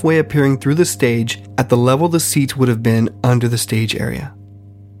 Someone halfway appearing through the stage at the level the seats would have been under the stage area.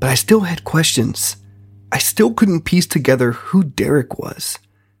 But I still had questions. I still couldn't piece together who Derek was.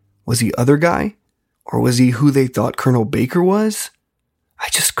 Was he other guy? Or was he who they thought Colonel Baker was? I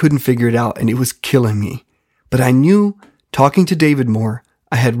just couldn't figure it out, and it was killing me. But I knew, talking to David more,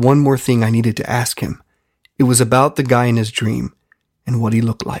 I had one more thing I needed to ask him. It was about the guy in his dream and what he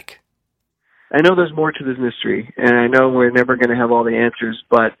looked like. I know there's more to this mystery, and I know we're never going to have all the answers,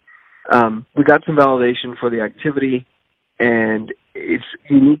 but we got some validation for the activity, and it's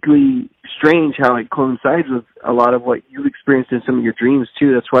uniquely strange how it coincides with a lot of what you've experienced in some of your dreams,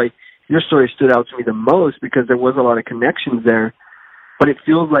 too. That's why your story stood out to me the most, because there was a lot of connections there. But it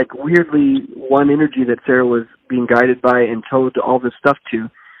feels like, weirdly, one energy that Sara was being guided by and told all this stuff to.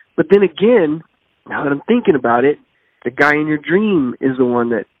 But then again, now that I'm thinking about it, the guy in your dream is the one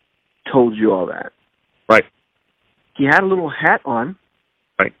that told you all that. Right. He had a little hat on.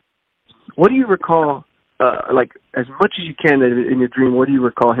 Right. What do you recall, as much as you can in your dream, what do you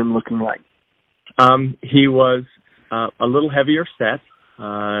recall him looking like? He was a little heavier set.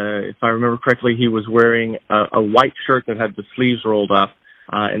 If I remember correctly, he was wearing a white shirt that had the sleeves rolled up,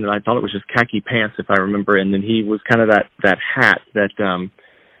 and then I thought it was just khaki pants, if I remember. And then he was kind of that hat that,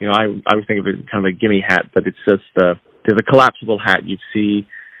 I was thinking of it kind of a gimme hat, but it's just there's a collapsible hat you'd see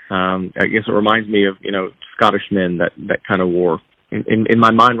I guess it reminds me of, Scottish men that kind of wore. In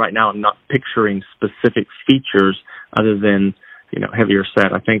my mind right now, I'm not picturing specific features other than, heavier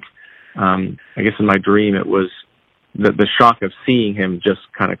set. I think, I guess in my dream, it was the shock of seeing him just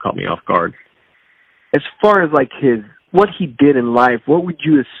kind of caught me off guard. As far as what he did in life, what would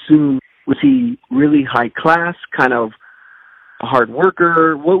you assume? Was he really high class, kind of a hard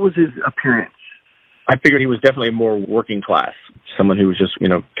worker? What was his appearance? I figured he was definitely more working class. Someone who was just,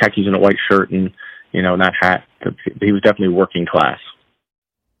 khakis and a white shirt and, that hat. He was definitely working class.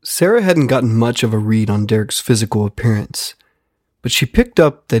 Sara hadn't gotten much of a read on Derek's physical appearance, but she picked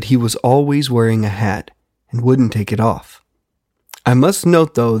up that he was always wearing a hat and wouldn't take it off. I must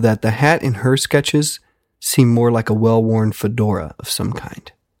note, though, that the hat in her sketches seemed more like a well-worn fedora of some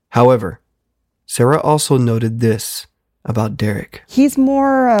kind. However, Sara also noted this about Derek. He's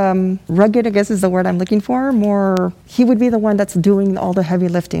more rugged, I guess is the word I'm looking for. He would be the one that's doing all the heavy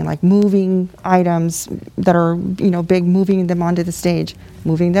lifting, like moving items that are, big, moving them onto the stage,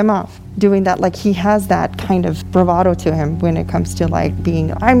 moving them off, doing that. Like he has that kind of bravado to him when it comes to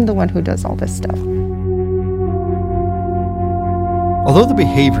I'm the one who does all this stuff. Although the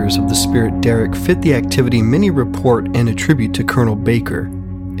behaviors of the spirit Derek fit the activity many report and attribute to Colonel Baker,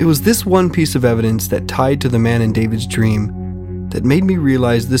 it was this one piece of evidence that tied to the man in David's dream that made me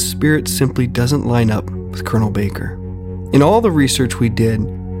realize this spirit simply doesn't line up with Colonel Baker. In all the research we did,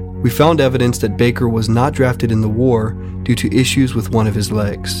 we found evidence that Baker was not drafted in the war due to issues with one of his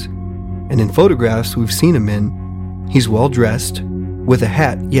legs. And in photographs we've seen him in, he's well dressed, with a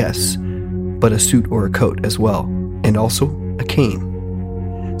hat, yes, but a suit or a coat as well, and also a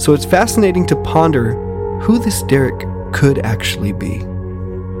cane. So it's fascinating to ponder who this Derek could actually be.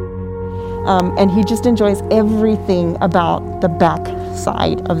 And he just enjoys everything about the back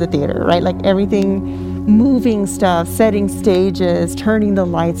side of the theater, right? Like everything, moving stuff, setting stages, turning the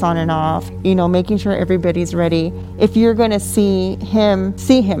lights on and off, making sure everybody's ready. If you're going to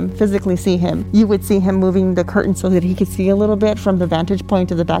physically see him, you would see him moving the curtain so that he could see a little bit from the vantage point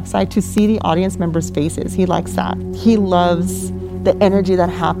to the backside to see the audience members' faces. He likes that. He loves the energy that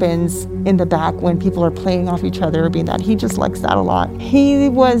happens in the back when people are playing off each other, he just likes that a lot. He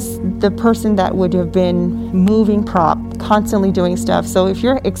was the person that would have been moving prop, constantly doing stuff. So if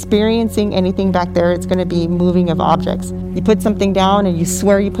you're experiencing anything back there, it's going to be moving of objects. You put something down and you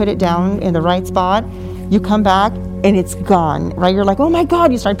swear you put it down in the right spot, you come back and it's gone, right? You're like, oh my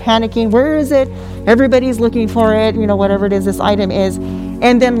God, you start panicking. Where is it? Everybody's looking for it, whatever it is this item is.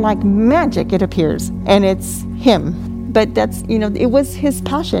 And then like magic, it appears and it's him. But that's, it was his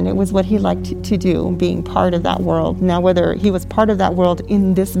passion. It was what he liked to do, being part of that world. Now, whether he was part of that world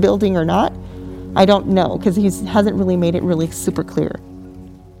in this building or not, I don't know, because he hasn't really made it really super clear.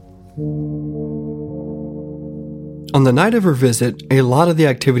 On the night of her visit, a lot of the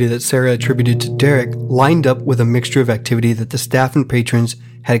activity that Sara attributed to Derek lined up with a mixture of activity that the staff and patrons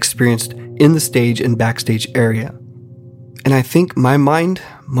had experienced in the stage and backstage area. And I think my mind,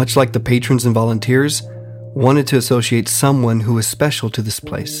 much like the patrons and volunteers, wanted to associate someone who was special to this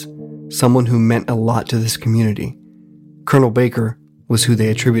place, someone who meant a lot to this community. Colonel Baker was who they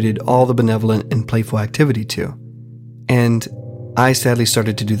attributed all the benevolent and playful activity to. And I sadly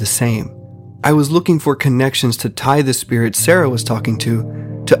started to do the same. I was looking for connections to tie the spirit Sara was talking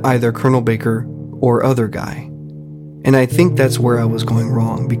to either Colonel Baker or other guy. And I think that's where I was going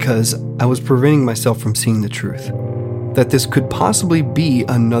wrong, because I was preventing myself from seeing the truth. That this could possibly be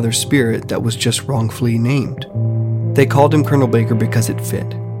another spirit that was just wrongfully named. They called him Colonel Baker because it fit.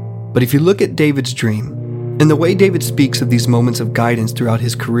 But if you look at David's dream, and the way David speaks of these moments of guidance throughout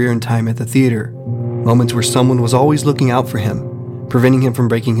his career and time at the theater, moments where someone was always looking out for him, preventing him from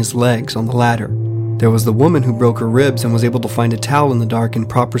breaking his legs on the ladder. There was the woman who broke her ribs and was able to find a towel in the dark and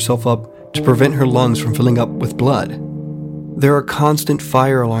prop herself up to prevent her lungs from filling up with blood. There are constant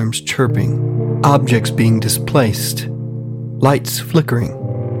fire alarms chirping, objects being displaced, lights flickering.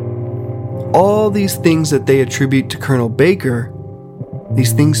 All these things that they attribute to Colonel Baker,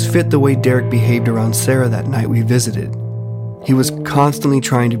 these things fit the way Derek behaved around Sara that night we visited. He was constantly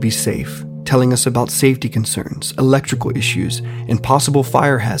trying to be safe, telling us about safety concerns, electrical issues, and possible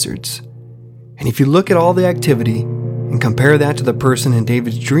fire hazards. And if you look at all the activity and compare that to the person in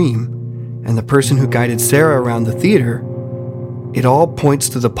David's dream and the person who guided Sara around the theater, it all points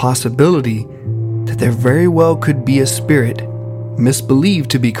to the possibility that there very well could be a spirit misbelieved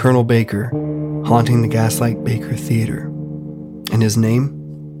to be Colonel Baker haunting the Gaslight Baker Theater. And his name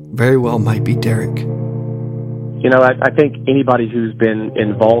very well might be Derek. I think anybody who's been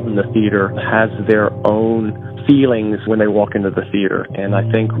involved in the theater has their own feelings when they walk into the theater. And I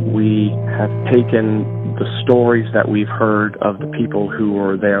think we have taken the stories that we've heard of the people who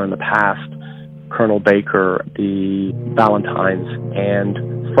were there in the past, Colonel Baker, the Valentines, and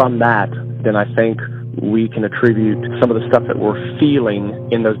from that, then I think we can attribute some of the stuff that we're feeling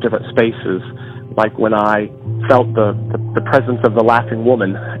in those different spaces. Like when I felt the presence of the laughing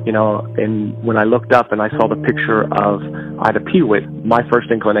woman, and when I looked up and I saw the picture of Ida Pewitt, my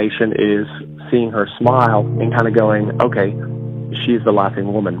first inclination is seeing her smile and kind of going, okay, she's the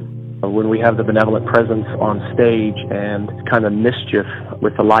laughing woman. When we have the benevolent presence on stage and kind of mischief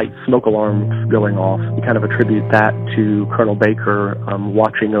with the light smoke alarms going off, we kind of attribute that to Colonel Baker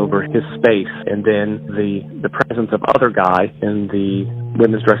watching over his space. And then the presence of other guy in the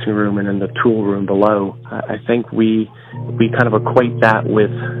women's dressing room and in the tool room below, I think we kind of equate that with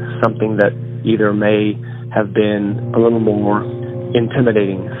something that either may have been a little more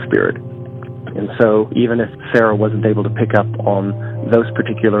intimidating spirit. And so even if Sara wasn't able to pick up on those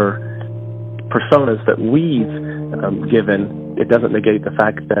particular personas that we've given, it doesn't negate the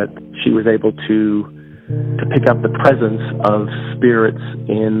fact that she was able to pick up the presence of spirits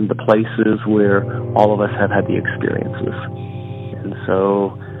in the places where all of us have had the experiences. And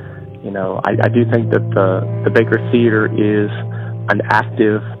so, I do think that the Baker Theater is an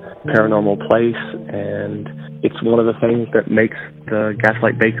active paranormal place, and it's one of the things that makes the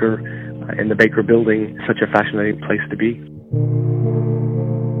Gaslight Baker and the Baker Building such a fascinating place to be.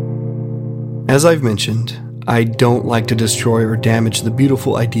 As I've mentioned, I don't like to destroy or damage the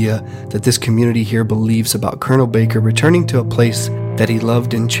beautiful idea that this community here believes about Colonel Baker returning to a place that he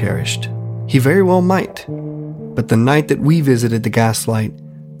loved and cherished. He very well might. But the night that we visited the Gaslight,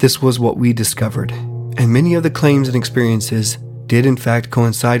 this was what we discovered. And many of the claims and experiences did in fact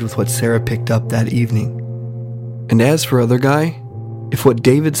coincide with what Sara picked up that evening. And as for other guy, if what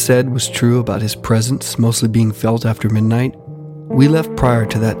David said was true about his presence mostly being felt after midnight, we left prior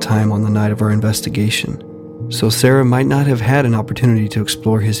to that time on the night of our investigation, so Sara might not have had an opportunity to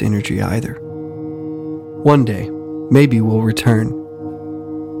explore his energy either. One day, maybe we'll return.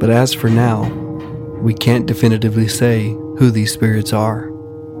 But as for now, we can't definitively say who these spirits are.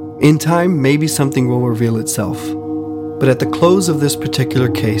 In time, maybe something will reveal itself, but at the close of this particular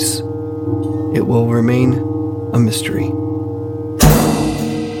case, it will remain a mystery.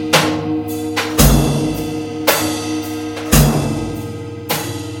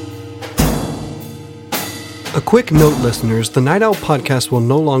 A quick note, listeners, the Night Owl podcast will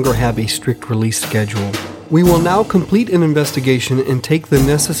no longer have a strict release schedule. We will now complete an investigation and take the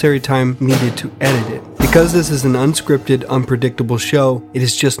necessary time needed to edit it. Because this is an unscripted, unpredictable show, it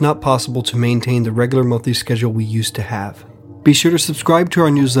is just not possible to maintain the regular monthly schedule we used to have. Be sure to subscribe to our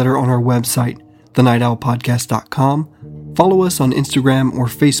newsletter on our website, thenightowlpodcast.com, follow us on Instagram or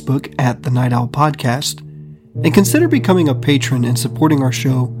Facebook at The Night Owl Podcast, and consider becoming a patron and supporting our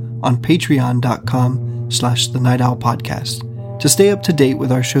show on patreon.com/The Night Owl Podcast to stay up to date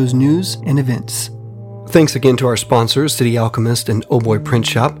with our show's news and events. Thanks again to our sponsors, City Alchemist and Oh Boy Print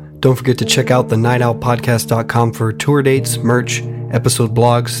Shop. Don't forget to check out thenightowlpodcast.com for tour dates, merch, episode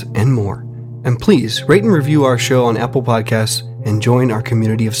blogs, and more. And please rate and review our show on Apple Podcasts and join our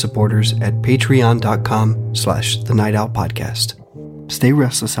community of supporters at patreon.com/The Night Owl Podcast. Stay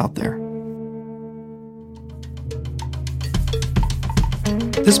restless out there.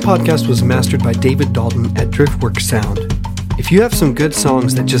 This podcast was mastered by David Dalton at Driftworks Sound. If you have some good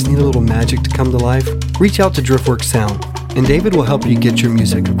songs that just need a little magic to come to life, reach out to Driftworks Sound, and David will help you get your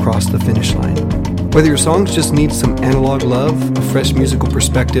music across the finish line. Whether your songs just need some analog love, a fresh musical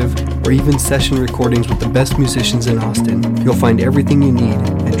perspective, or even session recordings with the best musicians in Austin, you'll find everything you need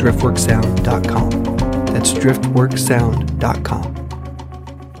at driftworksound.com. That's driftworksound.com.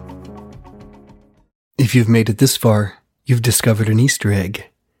 If you've made it this far, you've discovered an Easter egg,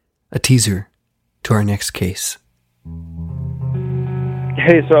 a teaser to our next case.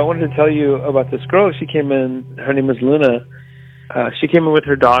 Hey, so I wanted to tell you about this girl. She came in, her name is Luna. She came in with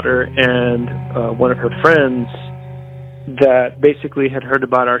her daughter and one of her friends that basically had heard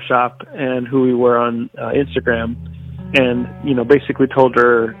about our shop and who we were on Instagram, and, basically told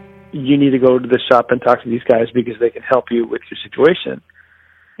her, you need to go to the shop and talk to these guys because they can help you with your situation.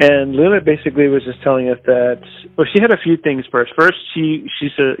 And Luna basically was just telling us that, well, she had a few things first. First, she's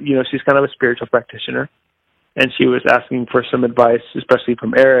kind of a spiritual practitioner, and she was asking for some advice, especially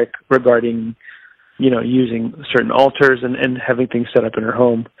from Eric, regarding, using certain altars and having things set up in her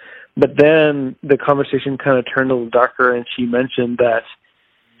home. But then the conversation kind of turned a little darker, and she mentioned that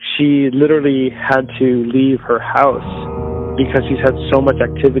she literally had to leave her house because she's had so much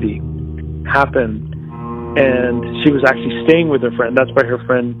activity happen. And she was actually staying with her friend. That's why her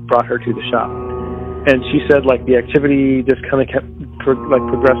friend brought her to the shop. And she said, like, the activity just kind of kept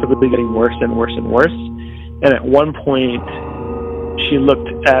progressively getting worse and worse and worse. And at one point, she looked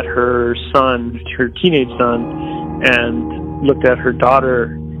at her son, her teenage son, and looked at her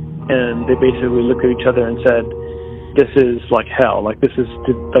daughter, and they basically looked at each other and said, this is like hell. Like, this is,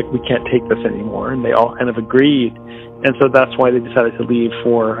 like, we can't take this anymore. And they all kind of agreed. And so that's why they decided to leave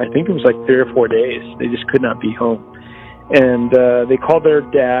for, I think it was like 3 or 4 days. They just could not be home. And they called their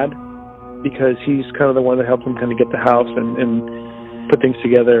dad, because he's kind of the one that helped them kind of get the house and put things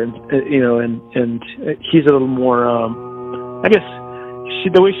together, and he's a little more, I guess,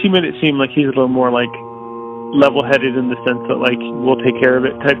 the way she made it seem like he's a little more like level-headed in the sense that, like, we'll take care of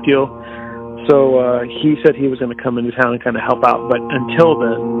it type deal. So he said he was going to come into town and kind of help out, but until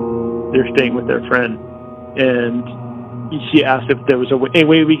then, they're staying with their friend. And she asked if there was a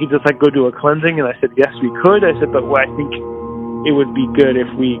way we could just, like, go do a cleansing, and I said yes, we could. I said, but I think it would be good if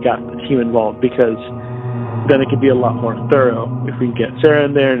we got the team involved, because then it could be a lot more thorough if we can get Sara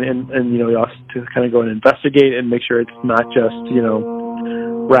in there and you know, also to kind of go and investigate and make sure it's not just, you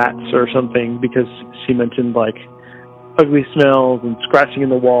know, rats or something, because she mentioned, like, ugly smells and scratching in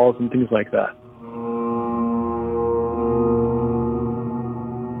the walls and things like that.